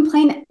 Because you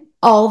complain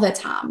all the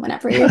time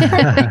whenever you're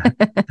pregnant.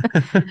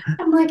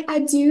 I'm like, I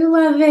do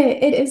love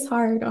it. It is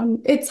hard.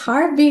 It's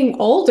hard being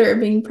older,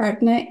 being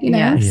pregnant, you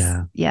know? Yes.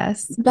 Yeah.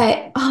 Yes.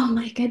 But oh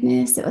my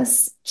goodness, it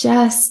was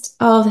just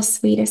the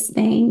sweetest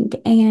thing.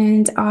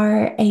 And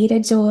our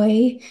Ada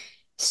Joy,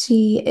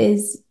 she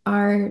is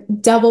our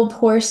double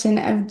portion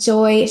of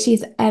joy.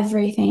 She's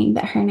everything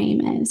that her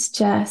name is.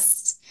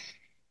 Just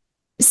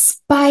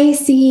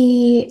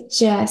spicy,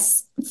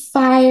 just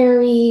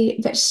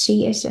fiery, but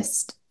she is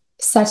just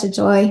such a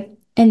joy.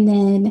 And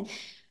then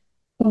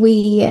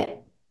I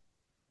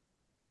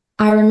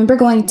remember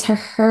going to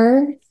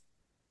her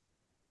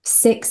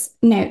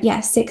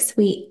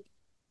 6-week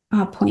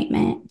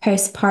appointment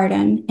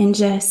postpartum, and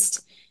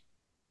just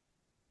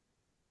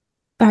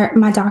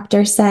my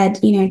doctor said,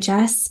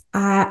 Jess,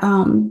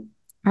 I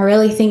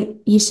really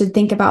think you should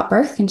think about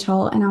birth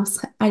control. And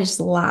I just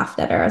laughed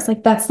at her. I was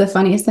like, that's the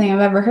funniest thing I've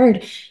ever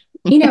heard.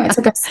 It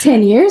took us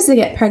 10 years to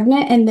get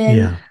pregnant, and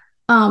then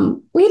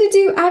we had to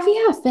do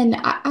IVF, and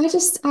I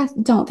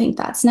don't think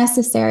that's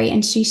necessary.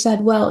 And she said,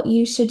 well,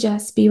 you should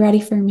just be ready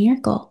for a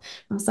miracle.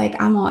 I was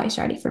like, I'm always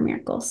ready for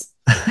miracles.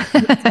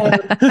 So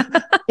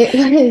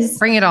it was,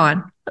 bring it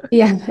on.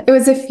 Yeah, it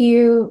was a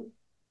few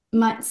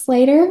months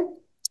later.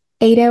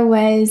 Ada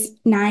was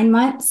 9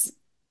 months,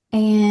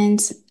 and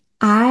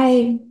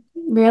I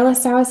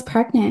realized I was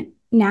pregnant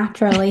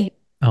naturally.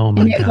 Oh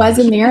my and it gosh. was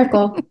a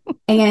miracle.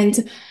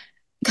 And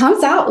comes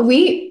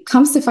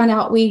to find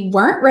out we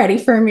weren't ready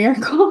for a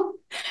miracle.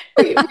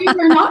 we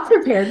were not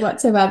prepared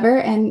whatsoever,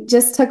 and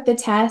just took the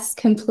test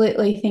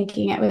completely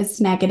thinking it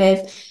was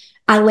negative.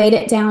 I laid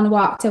it down,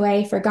 walked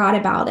away, forgot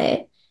about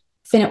it.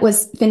 Then it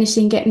was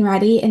finishing getting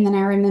ready, and then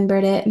I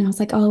remembered it, and I was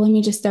like, oh, let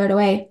me just throw it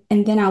away.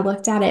 And then I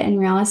looked at it and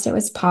realized it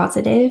was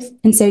positive.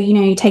 And so,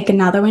 you take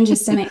another one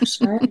just to make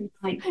sure. And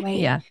like,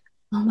 wait,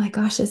 oh my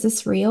gosh, is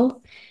this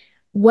real?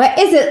 What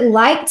is it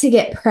like to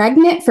get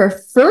pregnant for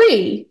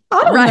free?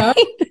 I don't know.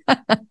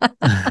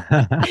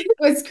 It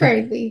was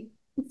crazy.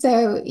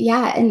 So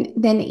yeah, and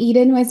then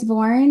Eden was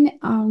born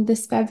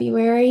this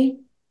February.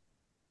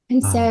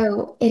 And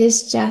so it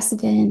has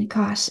just been,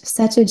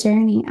 such a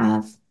journey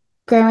of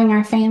growing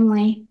our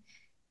family.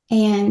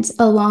 And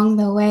along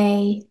the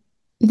way,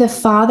 the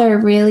Father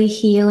really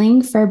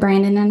healing for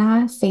Brandon and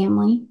I,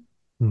 family,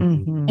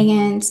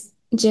 and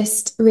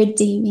just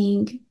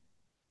redeeming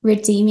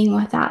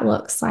what that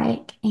looks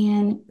like,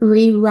 and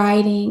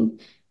rewriting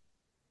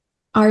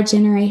our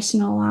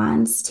generational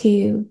lines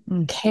to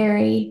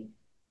carry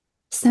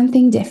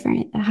something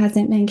different that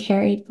hasn't been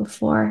carried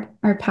before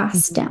or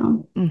passed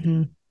down.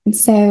 And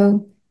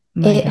so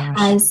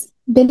has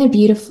been a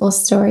beautiful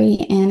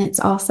story, and it's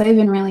also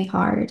been really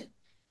hard.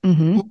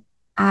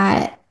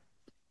 I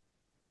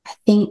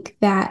think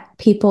that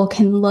people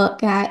can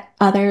look at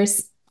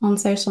others on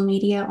social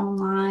media,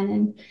 online,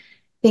 and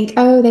think,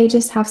 oh, they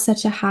just have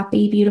such a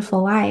happy,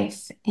 beautiful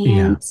life.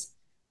 And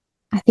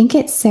I think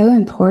it's so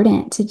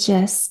important to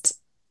just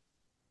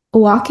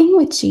walking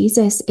with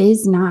Jesus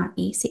is not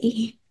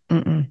easy.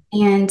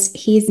 And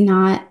he's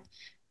not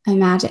a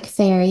magic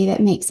fairy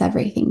that makes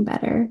everything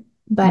better.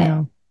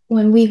 But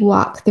when we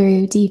walk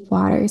through deep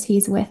waters,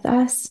 he's with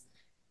us.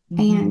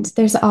 And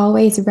there's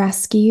always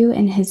rescue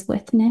in his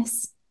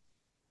witness.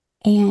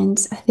 And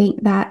I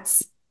think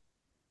that's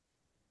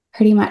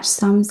pretty much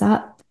sums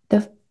up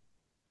the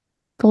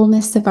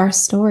fullness of our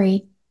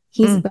story.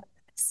 He's with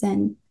us,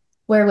 and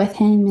we're with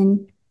him,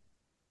 and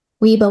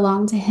we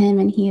belong to him,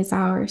 and he is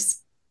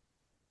ours.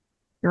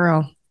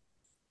 Girl,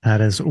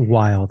 that is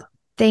wild.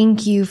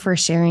 Thank you for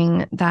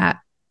sharing that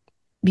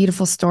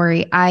beautiful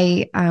story.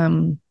 As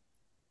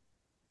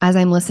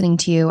I'm listening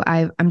to you,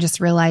 I'm just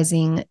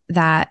realizing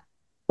that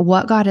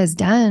what God has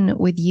done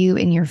with you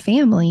and your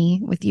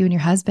family, with you and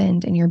your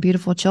husband and your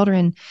beautiful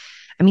children.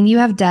 I mean, you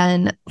have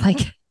done like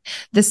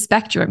the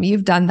spectrum.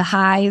 You've done the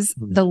highs,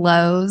 the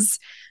lows,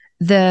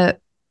 the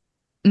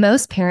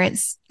most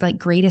parents' like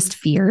greatest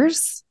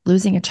fears.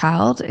 Losing a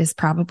child is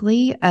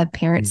probably a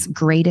parent's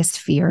greatest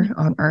fear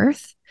on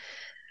earth.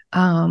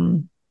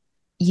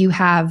 You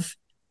have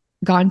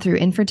gone through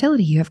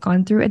infertility. You have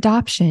gone through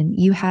adoption.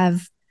 You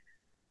have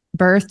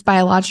birthed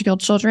biological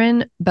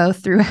children,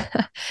 both through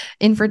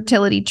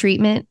infertility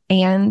treatment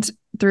and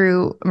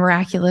through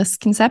miraculous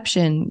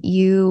conception.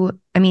 You've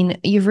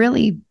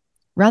really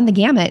run the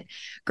gamut.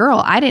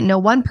 Girl, I didn't know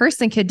one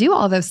person could do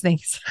all those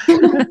things.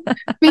 Me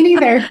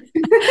neither.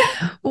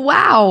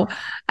 Wow.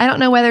 I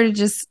don't know whether to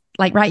just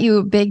like write you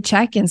a big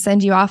check and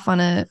send you off on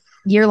a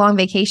year-long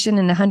vacation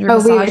and 100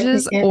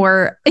 massages,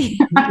 or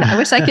I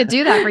wish I could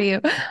do that for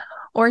you,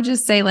 or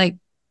just say like,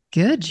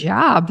 Good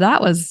job.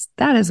 That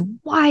is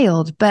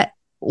wild. But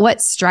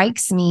what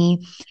strikes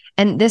me,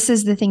 and this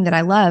is the thing that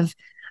I love,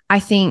 I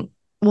think,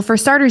 well, for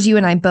starters, you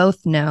and I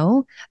both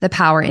know the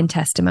power in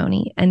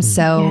testimony. And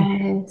so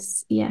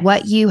Yes.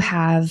 what you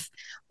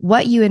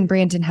and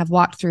Brandon have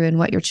walked through and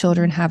what your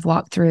children have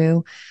walked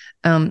through,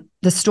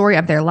 the story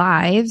of their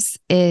lives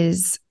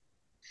is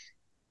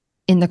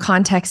in the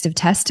context of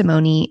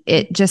testimony,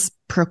 it just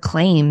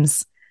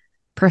proclaims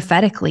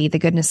prophetically the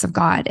goodness of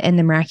God and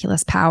the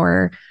miraculous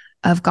power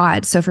of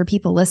God. So for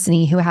people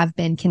listening who have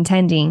been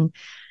contending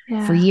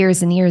for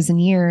years and years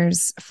and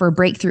years for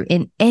breakthrough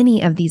in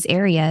any of these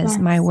areas,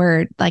 my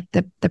word, like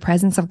the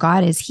presence of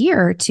God is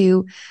here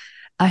to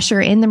usher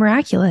in the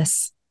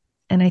miraculous.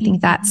 And I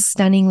think that's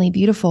stunningly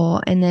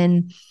beautiful. And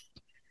then,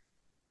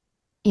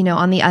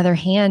 on the other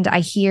hand,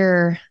 I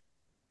hear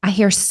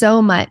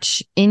so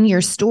much in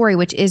your story,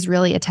 which is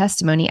really a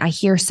testimony. I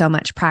hear so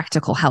much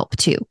practical help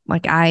too.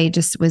 Like I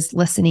just was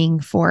listening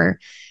for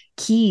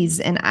keys,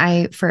 and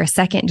I, for a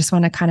second, just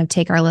want to kind of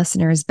take our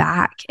listeners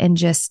back and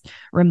just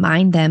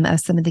remind them of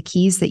some of the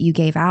keys that you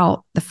gave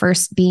out. The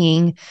first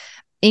being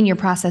in your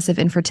process of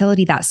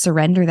infertility, that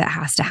surrender that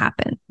has to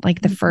happen.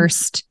 Like the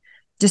first,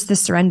 just the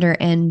surrender.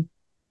 And,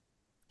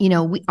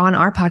 we, on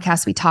our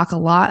podcast, we talk a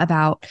lot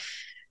about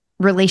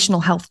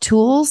relational health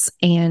tools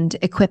and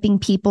equipping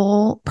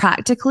people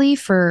practically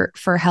for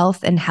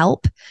health and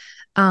help.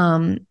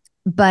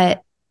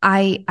 But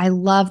I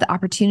love the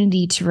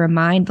opportunity to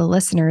remind the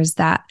listeners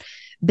that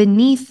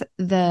beneath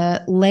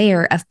the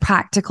layer of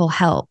practical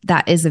help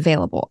that is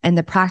available and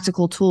the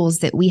practical tools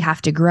that we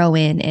have to grow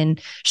in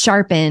and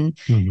sharpen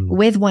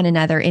with one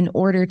another in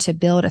order to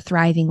build a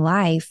thriving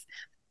life,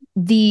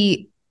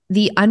 the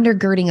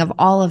undergirding of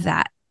all of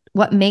that,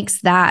 what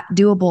makes that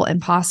doable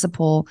and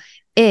possible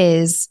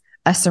is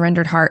a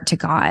surrendered heart to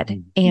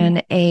God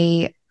and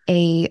a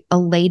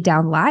laid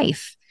down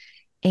life.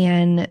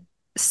 And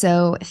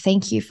so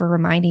thank you for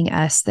reminding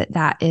us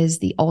that is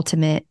the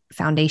ultimate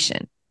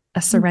foundation,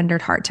 a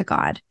surrendered heart to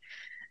God.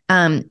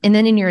 And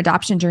then in your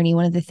adoption journey,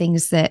 one of the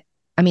things that,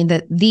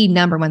 the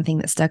number one thing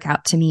that stuck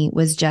out to me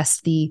was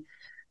just the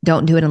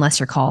don't do it unless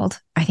you're called.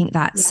 I think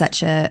that is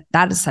such a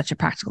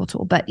practical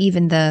tool. But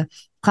even the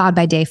cloud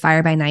by day,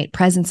 fire by night,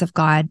 presence of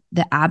God,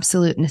 the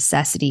absolute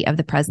necessity of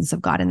the presence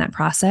of God in that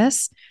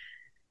process.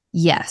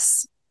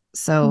 Yes.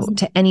 So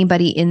to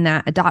anybody in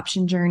that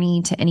adoption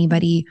journey, to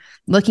anybody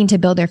looking to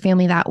build their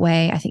family that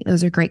way, I think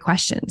those are great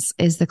questions.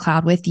 Is the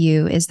cloud with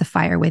you? Is the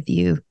fire with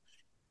you?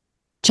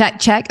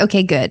 Check.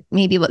 Okay, good.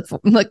 Maybe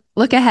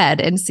look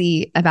ahead and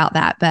see about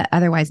that, but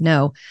otherwise,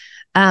 no.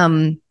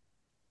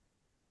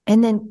 And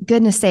then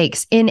goodness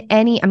sakes,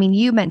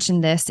 you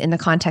mentioned this in the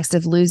context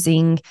of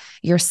losing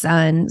your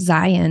son,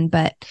 Zion,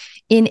 but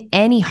in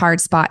any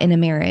hard spot in a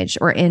marriage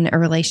or in a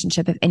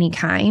relationship of any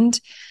kind,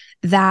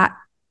 that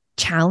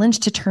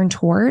challenge to turn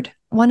toward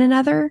one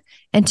another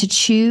and to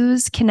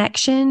choose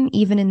connection,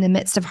 even in the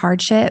midst of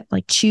hardship,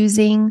 like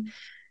choosing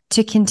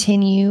to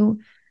continue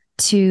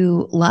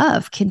to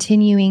love,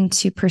 continuing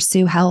to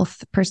pursue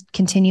health,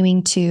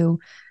 continuing to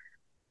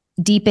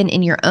deepen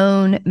in your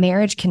own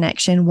marriage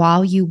connection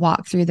while you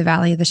walk through the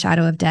valley of the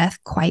shadow of death,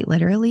 quite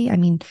literally.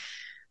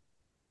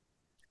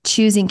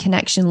 Choosing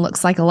connection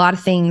looks like a lot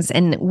of things.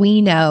 And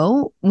we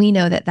know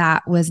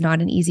that was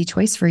not an easy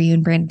choice for you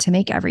and Brandon to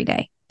make every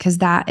day, because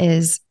that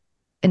is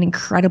an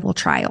incredible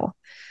trial.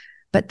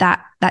 But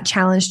that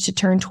challenge to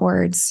turn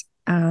towards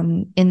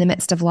in the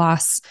midst of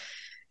loss,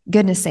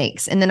 goodness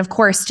sakes. And then of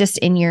course, just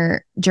in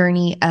your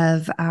journey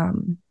of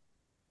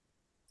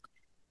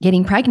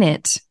getting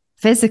pregnant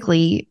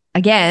physically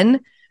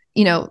again,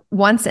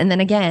 once and then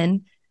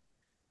again,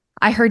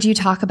 I heard you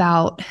talk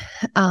about,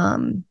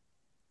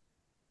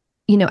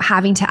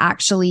 having to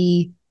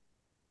actually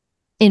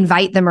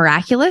invite the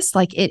miraculous,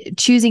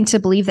 choosing to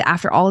believe that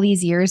after all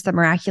these years, the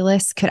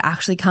miraculous could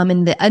actually come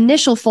in the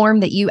initial form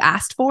that you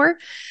asked for.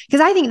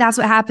 Because I think that's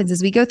what happens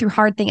is we go through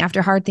hard thing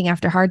after hard thing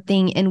after hard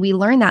thing. And we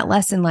learn that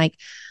lesson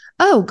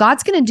oh,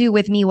 God's going to do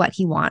with me what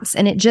he wants.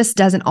 And it just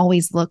doesn't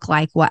always look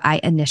like what I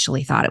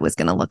initially thought it was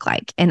going to look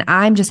like. And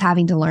I'm just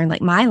having to learn,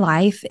 my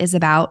life is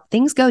about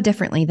things go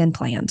differently than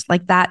planned.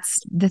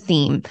 That's the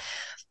theme.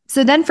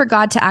 So then for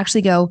God to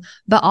actually go,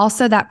 but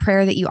also that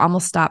prayer that you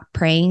almost stopped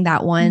praying,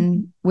 that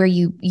one where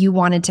you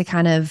wanted to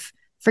kind of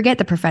forget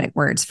the prophetic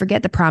words,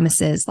 forget the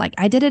promises,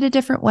 I did it a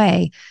different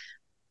way.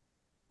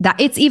 That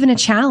it's even a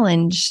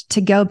challenge to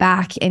go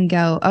back and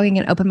go, oh, I'm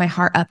going to open my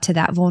heart up to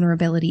that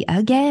vulnerability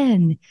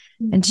again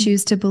and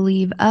choose to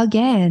believe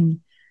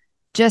again.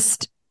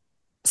 Just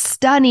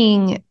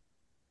stunning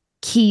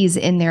keys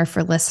in there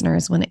for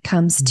listeners when it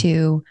comes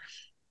to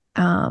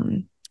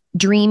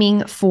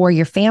dreaming for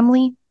your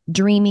family,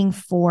 dreaming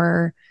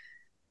for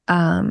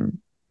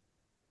honestly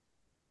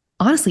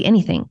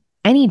anything,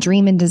 any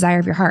dream and desire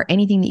of your heart,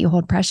 anything that you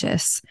hold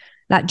precious.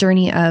 That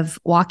journey of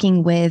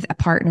walking with a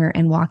partner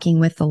and walking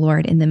with the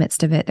Lord in the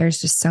midst of it.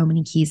 There's just so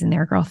many keys in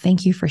there, girl.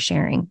 Thank you for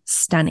sharing.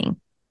 Stunning.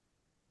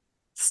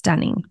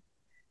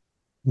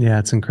 Yeah,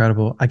 it's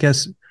incredible. I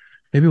guess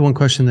maybe one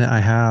question that I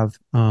have,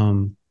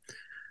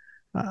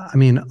 I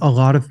mean, a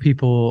lot of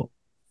people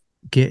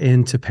get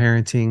into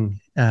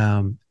parenting,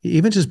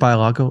 even just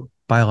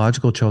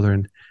biological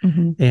children,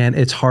 and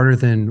it's harder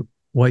than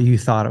what you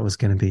thought it was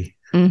going to be.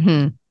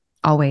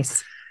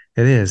 Always.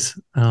 It is.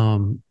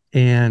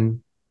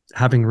 And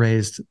having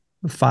raised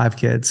 5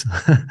 kids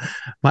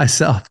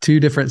myself, 2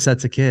 different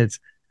sets of kids,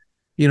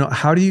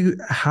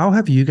 how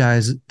have you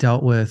guys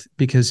dealt with,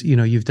 because,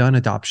 you've done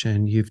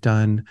adoption, you've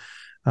done,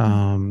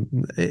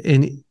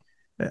 in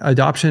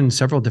adoption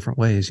several different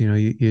ways.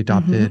 You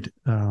adopted,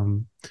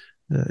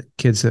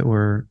 kids that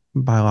were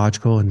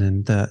biological, and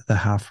then the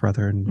half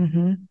brother.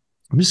 And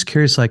I'm just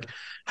curious, like,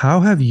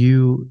 how have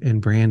you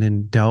and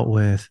Brandon dealt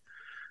with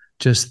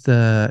just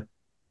it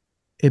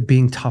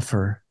being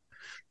tougher,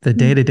 the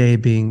day-to-day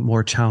being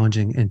more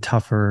challenging and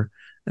tougher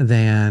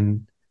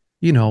than,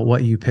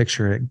 what you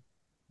picture it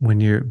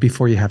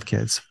before you have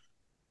kids?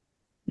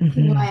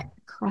 What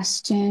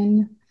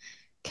question?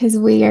 Because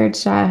we're in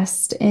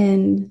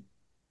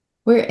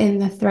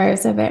the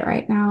throes of it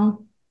right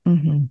now.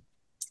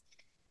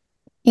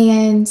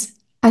 And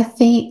I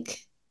think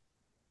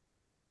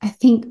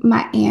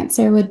my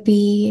answer would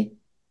be,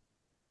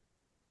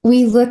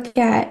 we look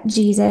at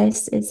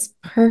Jesus as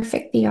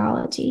perfect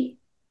theology.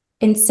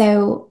 And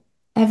so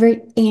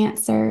every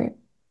answer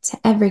to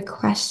every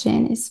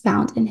question is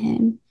found in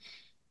him.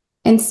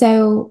 And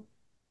so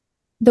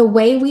the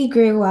way we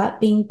grew up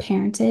being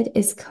parented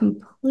is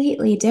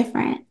completely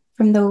different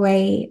from the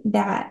way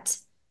that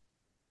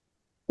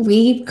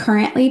we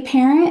currently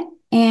parent.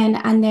 And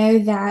I know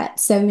that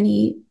so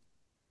many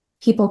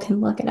people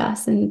can look at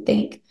us and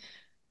think,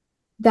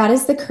 that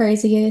is the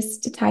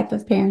craziest type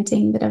of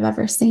parenting that I've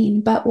ever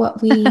seen. But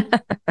what we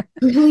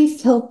really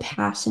feel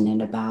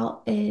passionate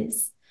about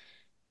is,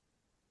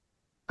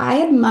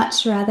 I'd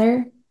much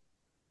rather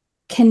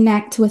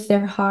connect with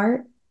their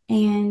heart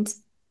and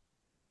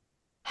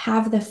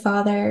have the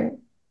Father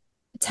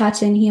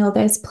touch and heal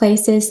those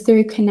places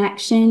through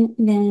connection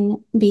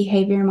than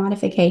behavior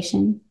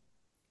modification.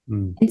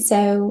 And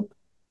so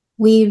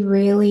we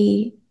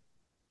really,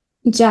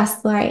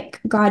 just like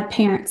God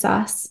parents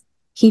us,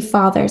 he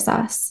fathers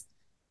us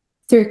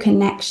through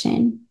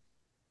connection,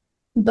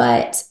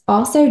 but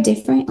also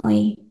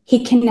differently.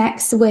 He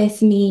connects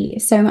with me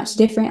so much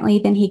differently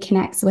than he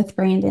connects with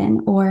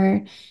Brandon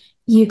or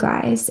you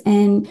guys.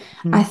 And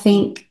I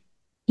think,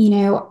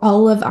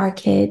 all of our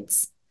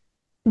kids,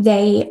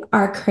 they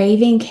are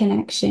craving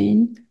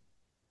connection,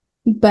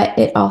 but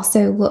it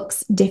also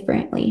looks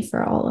differently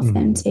for all of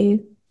them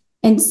too.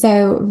 And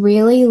so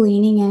really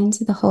leaning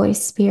into the Holy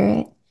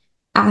Spirit,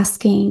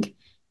 asking,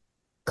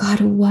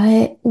 God,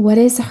 what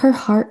is her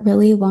heart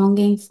really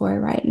longing for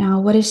right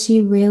now? What is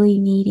she really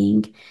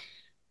needing?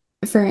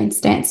 For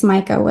instance,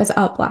 Micah was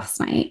up last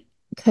night,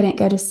 couldn't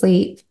go to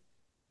sleep.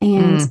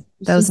 And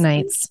those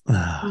nights.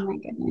 Oh my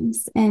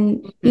goodness.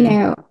 And,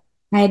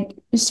 I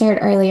shared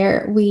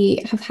earlier,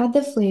 we have had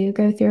the flu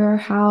go through our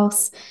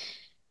house.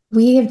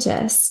 We have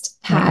just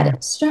had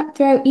strep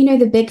throat,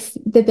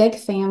 the big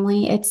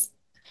family.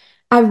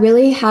 I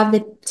really have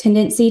the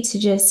tendency to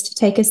just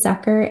take a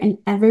sucker and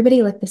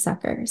everybody lick the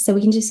sucker so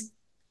we can just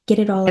get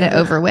it all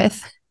over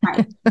with.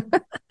 Right.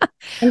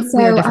 And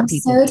so I'm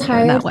so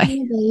tired of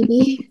the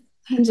baby.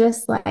 I'm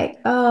just like,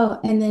 oh,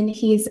 and then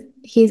he's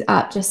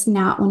up just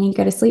not wanting to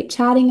go to sleep,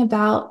 chatting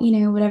about,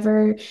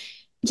 whatever,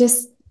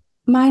 just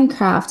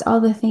Minecraft, all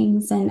the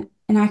things. And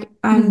I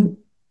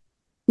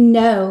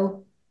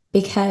know,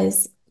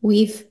 because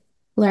we've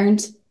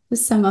learned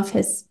some of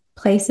his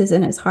places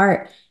in his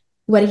heart,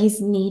 what he's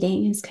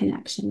needing is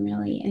connection,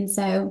 really. And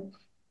so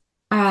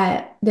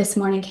this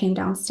morning came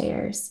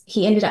downstairs.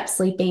 He ended up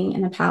sleeping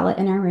in a pallet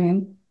in our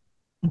room.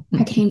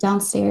 I came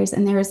downstairs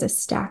and there was a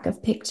stack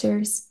of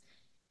pictures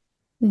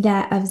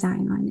of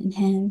Zion and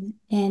him.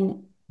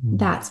 And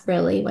that's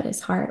really what his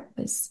heart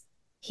was.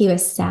 He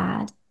was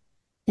sad.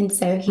 And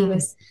so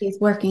he's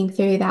working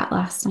through that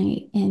last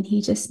night, and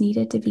he just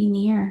needed to be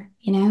near,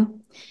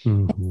 And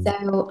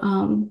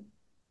so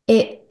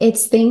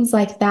it's things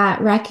like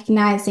that,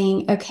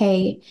 recognizing,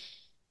 okay,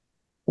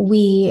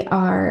 we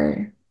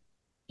are,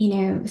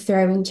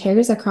 throwing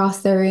chairs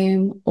across the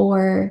room,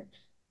 or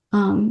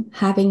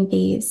having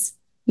these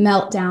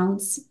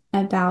meltdowns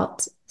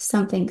about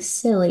something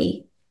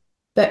silly,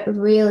 but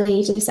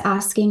really just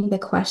asking the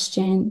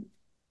question,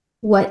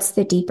 what's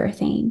the deeper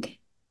thing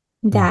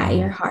that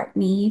your heart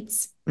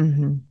needs?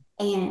 And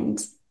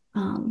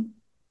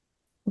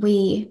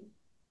we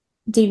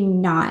do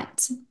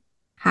not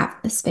have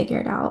this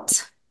figured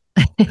out.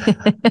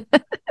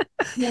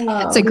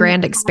 It's a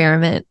grand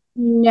experiment.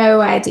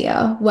 No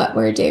idea what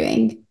we're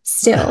doing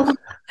still.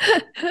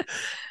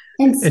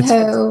 And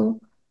so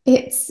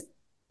it's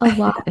a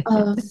lot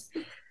of,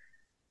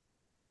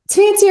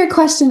 to answer your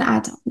question,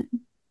 I don't know.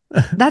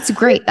 That's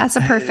great. That's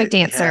a perfect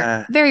answer.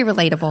 Yeah. Very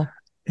relatable.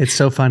 It's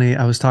so funny.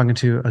 I was talking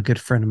to a good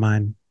friend of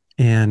mine,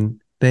 and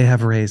they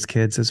have raised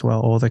kids as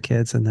well, older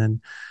kids. And then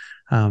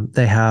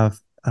they have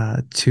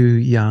 2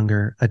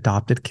 younger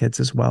adopted kids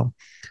as well.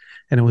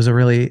 And it was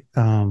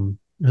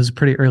a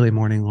pretty early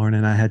morning. Lauren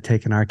and I had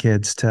taken our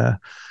kids to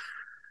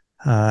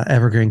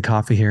Evergreen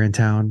Coffee here in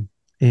town.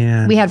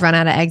 And we had run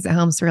out of eggs at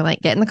home. So we are like,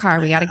 get in the car.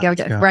 We got to go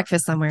get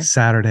breakfast somewhere.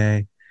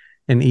 Saturday.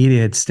 And Edie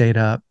had stayed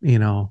up,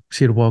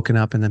 she had woken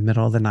up in the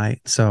middle of the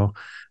night. So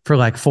for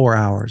like 4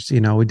 hours,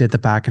 we did the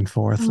back and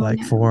forth,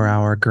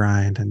 4-hour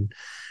grind. And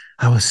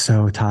I was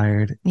so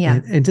tired. Yeah.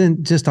 And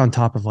then just on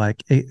top of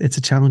it's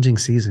a challenging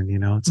season,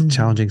 it's a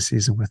challenging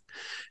season with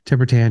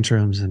temper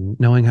tantrums and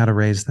knowing how to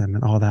raise them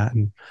and all that.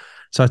 And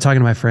so I was talking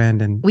to my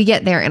friend, and we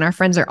get there and our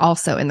friends are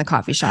also in the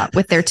coffee shop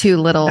with their 2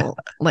 little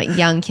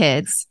young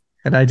kids.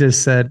 And I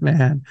just said,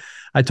 man,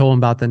 I told him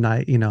about the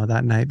night,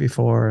 that night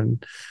before,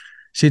 and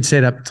she'd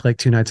stayed up to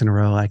 2 nights in a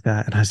row like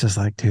that. And I was just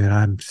like, dude,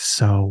 I'm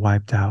so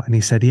wiped out. And he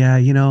said, yeah,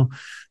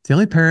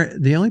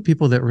 the only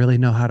people that really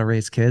know how to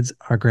raise kids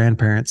are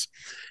grandparents.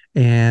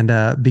 And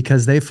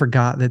because they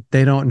forgot that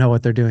they don't know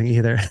what they're doing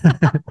either.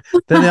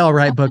 Then they all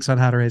write books on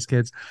how to raise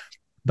kids.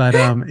 But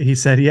he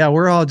said, yeah,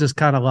 we're all just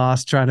kind of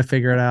lost trying to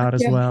figure it out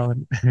as well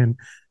and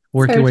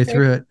work your way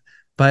through it.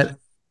 But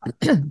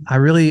I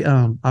really,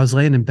 I was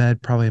laying in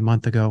bed probably a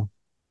month ago,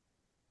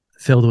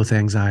 filled with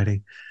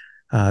anxiety,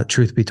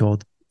 truth be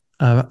told,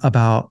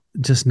 about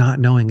just not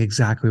knowing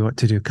exactly what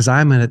to do. Cause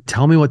I'm going to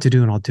tell me what to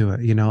do and I'll do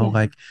it,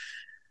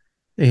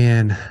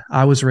 and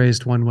I was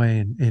raised one way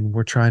and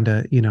we're trying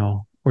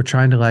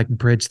to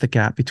bridge the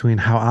gap between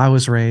how I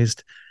was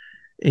raised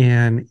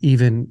and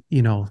even,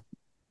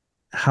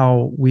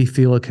 how we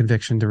feel a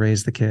conviction to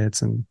raise the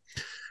kids, and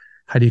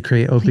how do you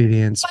create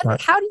obedience, but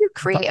how do you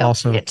create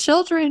also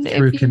children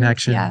through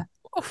connection? Yeah.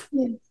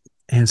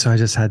 And so I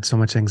just had so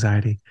much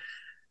anxiety,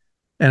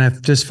 and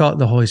I've just felt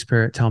the Holy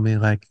Spirit tell me,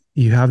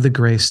 you have the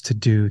grace to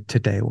do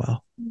today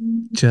well.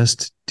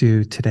 Just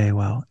do today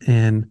well.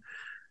 And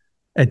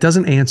it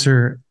doesn't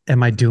answer,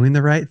 am I doing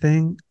the right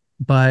thing?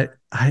 But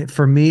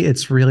for me,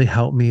 it's really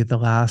helped me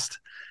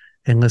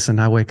and listen,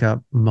 I wake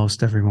up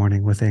most every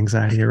morning with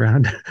anxiety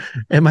around,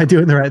 am I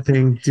doing the right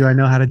thing? Do I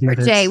know how to do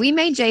this? Jay, we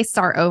made Jay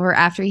start over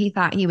after he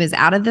thought he was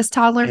out of this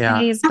toddler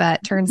phase,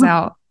 but turns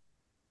out.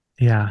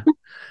 Yeah.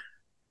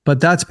 But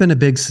that's been a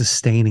big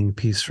sustaining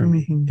piece for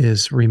me,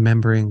 is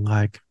remembering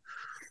I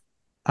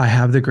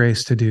have the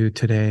grace to do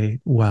today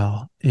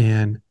well.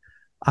 And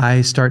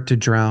I start to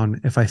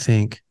drown if I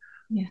think,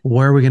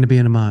 where are we going to be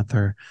in a month?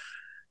 Or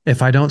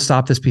if I don't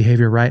stop this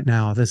behavior right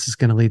now, this is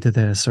going to lead to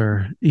this,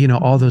 or,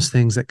 all those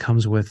things that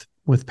comes with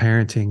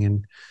parenting.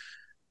 And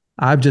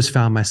I've just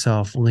found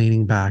myself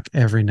leaning back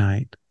every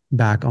night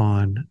back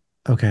on,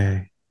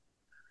 okay,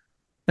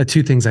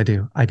 2 things I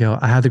do. I go,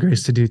 I have the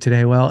grace to do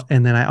today well.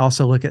 And then I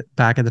also look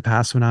back at the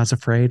past when I was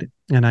afraid,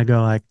 and I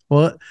go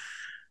well,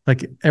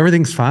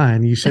 everything's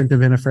fine. You shouldn't have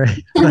been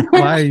afraid.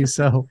 Why are you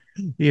so,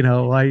 why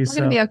are you We're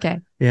going to be okay.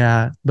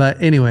 Yeah.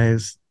 But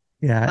anyways,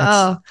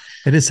 yeah,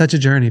 it is such a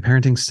journey.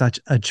 Parenting's such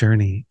a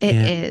journey. It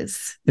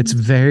is. It's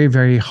very,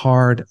 very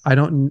hard.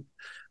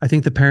 I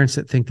think the parents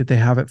that think that they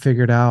have it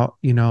figured out,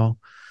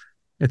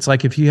 it's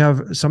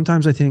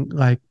sometimes I think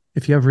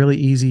if you have really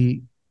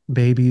easy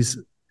babies,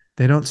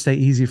 they don't stay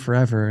easy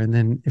forever. And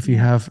then if you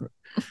have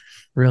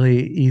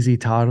really easy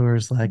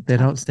toddlers, they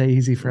don't stay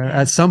easy forever.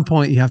 At some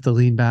point you have to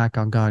lean back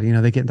on God.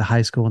 They get into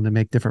high school and they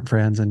make different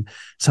friends. And at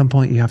some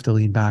point you have to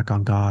lean back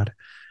on God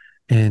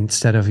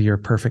instead of your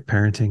perfect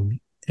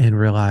parenting, and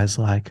realize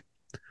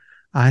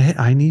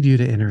I need you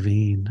to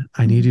intervene.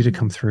 I need you to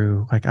come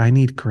through. I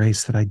need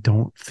grace that I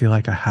don't feel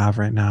like I have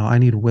right now. I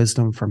need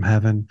wisdom from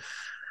heaven.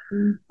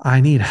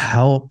 I need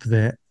help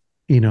that,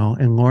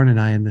 and Lauren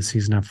and I in this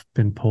season have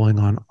been pulling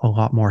on a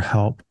lot more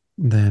help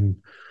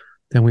than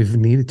we've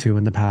needed to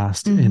in the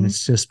past. And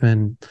it's just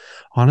been,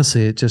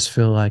 honestly, it just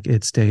feel like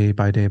it's day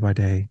by day by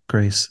day,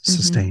 grace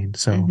sustained.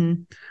 So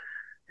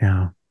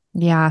yeah.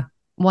 Yeah.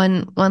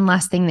 One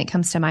last thing that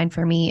comes to mind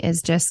for me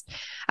is just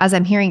as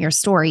I'm hearing your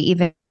story,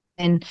 even,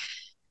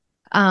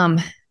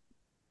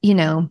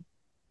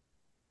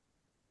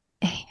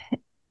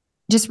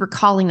 just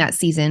recalling that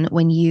season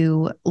when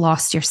you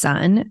lost your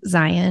son,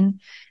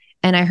 Zion.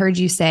 And I heard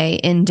you say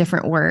in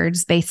different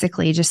words,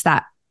 basically just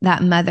that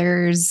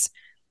mother's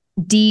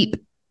deep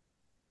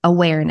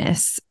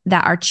awareness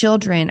that our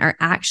children are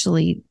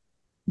actually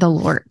the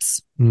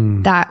Lord's,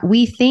 that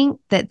we think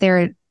that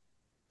they're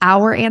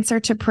our answer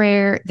to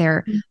prayer.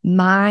 They're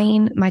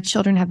mine. My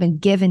children have been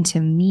given to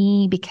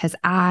me because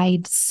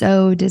I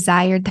so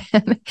desired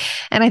them.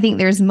 And I think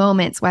there's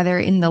moments, whether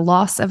in the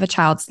loss of a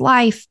child's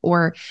life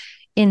or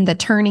in the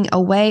turning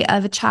away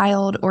of a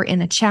child or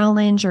in a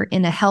challenge or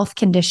in a health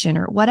condition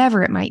or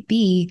whatever it might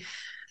be,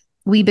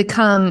 we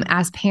become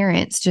as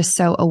parents just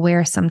so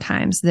aware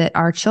sometimes that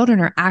our children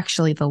are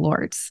actually the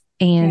Lord's,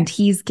 and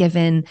He's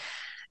given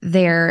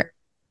their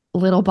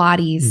little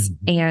bodies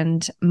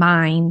and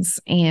minds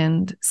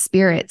and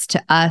spirits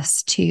to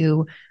us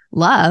to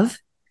love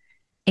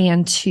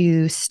and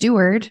to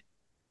steward,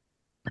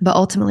 but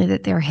ultimately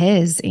that they're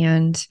His.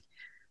 And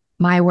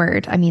my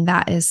word, I mean,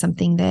 that is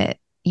something that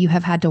you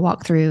have had to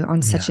walk through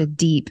on such a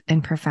deep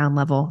and profound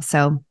level.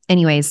 So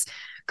anyways,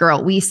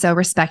 girl, we so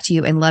respect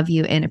you and love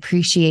you and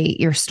appreciate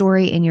your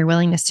story and your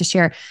willingness to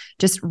share.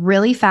 Just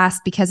really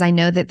fast, because I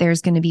know that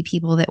there's going to be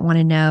people that want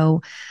to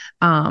know,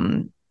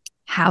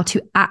 how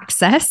to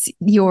access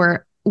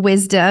your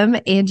wisdom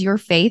and your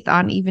faith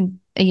on even,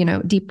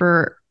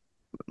 deeper,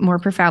 more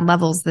profound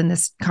levels than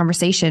this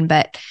conversation.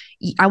 But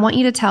I want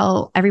you to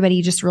tell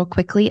everybody just real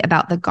quickly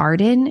about the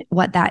garden,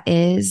 what that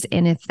is,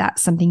 and if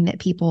that's something that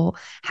people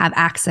have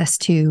access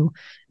to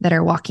that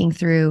are walking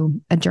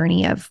through a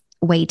journey of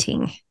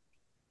waiting.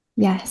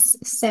 Yes.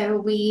 So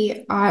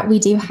we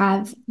do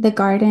have the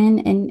garden,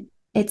 and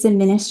it's a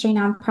ministry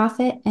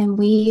nonprofit, and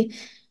we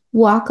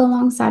walk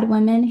alongside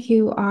women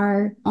who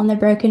are on the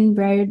broken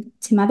road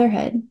to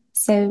motherhood.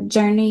 So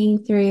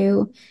journeying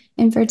through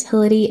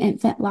infertility,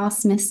 infant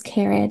loss,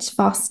 miscarriage,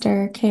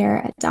 foster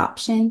care,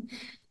 adoption.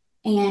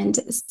 And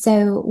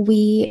so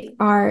we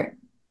are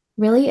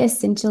really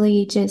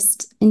essentially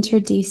just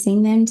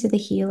introducing them to the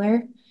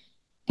healer.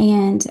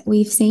 And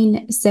we've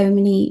seen so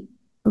many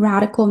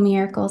radical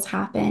miracles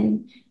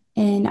happen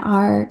in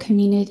our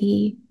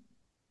community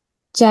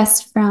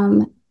just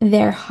from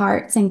their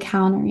hearts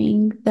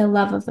encountering the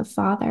love of the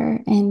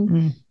Father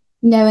and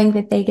knowing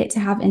that they get to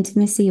have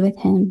intimacy with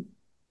Him.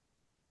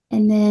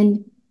 And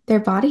then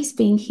their bodies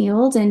being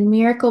healed, and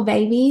miracle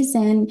babies,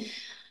 and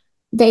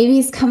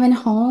babies coming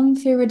home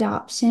through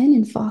adoption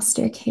and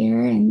foster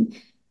care, and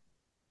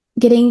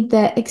getting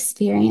the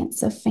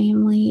experience of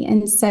family.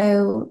 And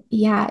so,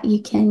 yeah,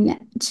 you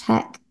can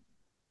check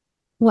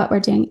what we're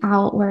doing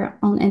out. We're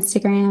on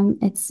Instagram.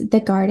 It's The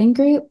Garden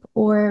Group,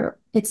 or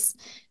it's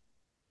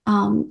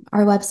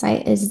our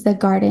website is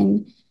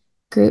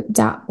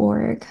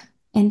thegardengroup.org.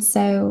 And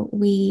so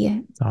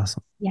That's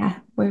awesome. Yeah,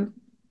 we're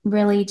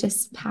really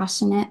just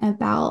passionate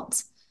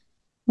about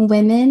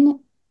women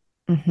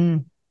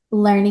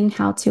learning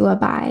how to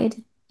abide.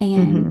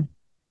 And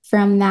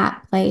from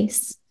that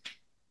place,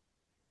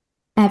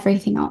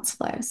 everything else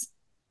flows.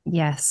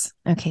 Yes.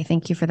 Okay.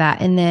 Thank you for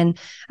that. And then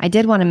I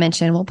did want to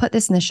mention, we'll put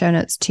this in the show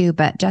notes too,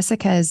 but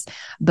Jessica's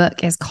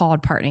book is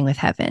called Partnering with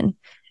Heaven.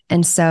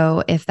 And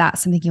so if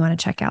that's something you want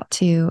to check out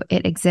too,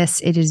 it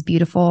exists. It is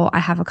beautiful. I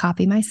have a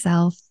copy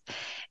myself,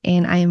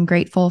 and I am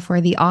grateful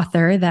for the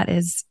author that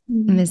is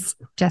Ms.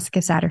 Jessica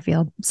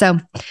Satterfield. So,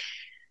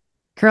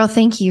 girl,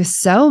 thank you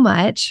so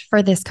much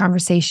for this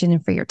conversation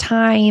and for your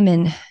time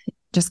and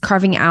just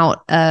carving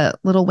out a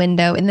little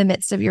window in the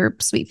midst of your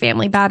sweet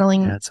family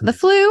battling the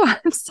flu.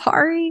 I'm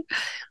sorry.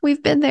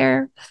 We've been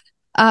there.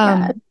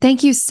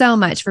 Thank you so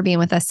much for being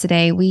with us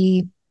today.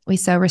 We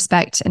so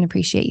respect and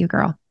appreciate you,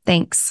 girl.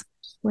 Thanks.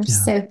 We're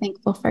so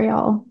thankful for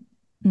y'all.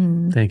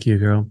 Thank you,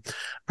 girl.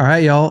 All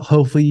right, y'all.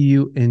 Hopefully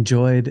you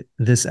enjoyed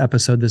this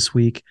episode this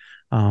week.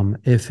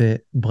 If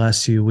it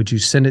blessed you, would you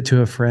send it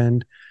to a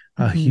friend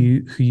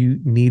who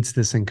needs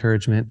this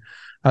encouragement?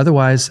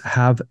 Otherwise,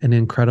 have an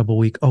incredible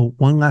week. Oh,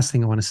 one last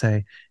thing I want to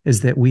say is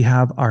that we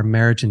have our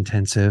marriage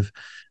intensive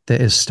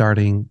that is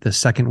starting the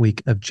second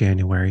week of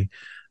January.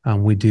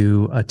 We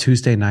do a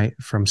Tuesday night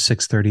from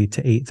 6:30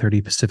 to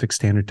 8:30 Pacific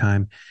Standard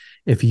Time.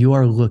 If you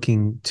are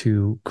looking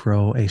to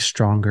grow a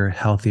stronger,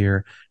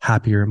 healthier,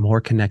 happier, more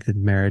connected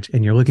marriage,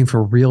 and you're looking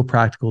for real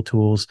practical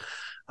tools,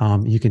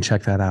 you can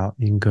check that out.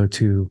 You can go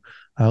to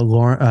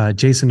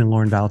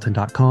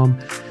jasonandlaurenvalentin.com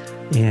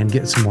and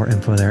get some more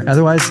info there.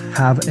 Otherwise,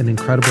 have an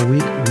incredible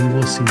week. We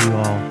will see you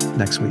all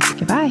next week.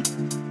 Goodbye.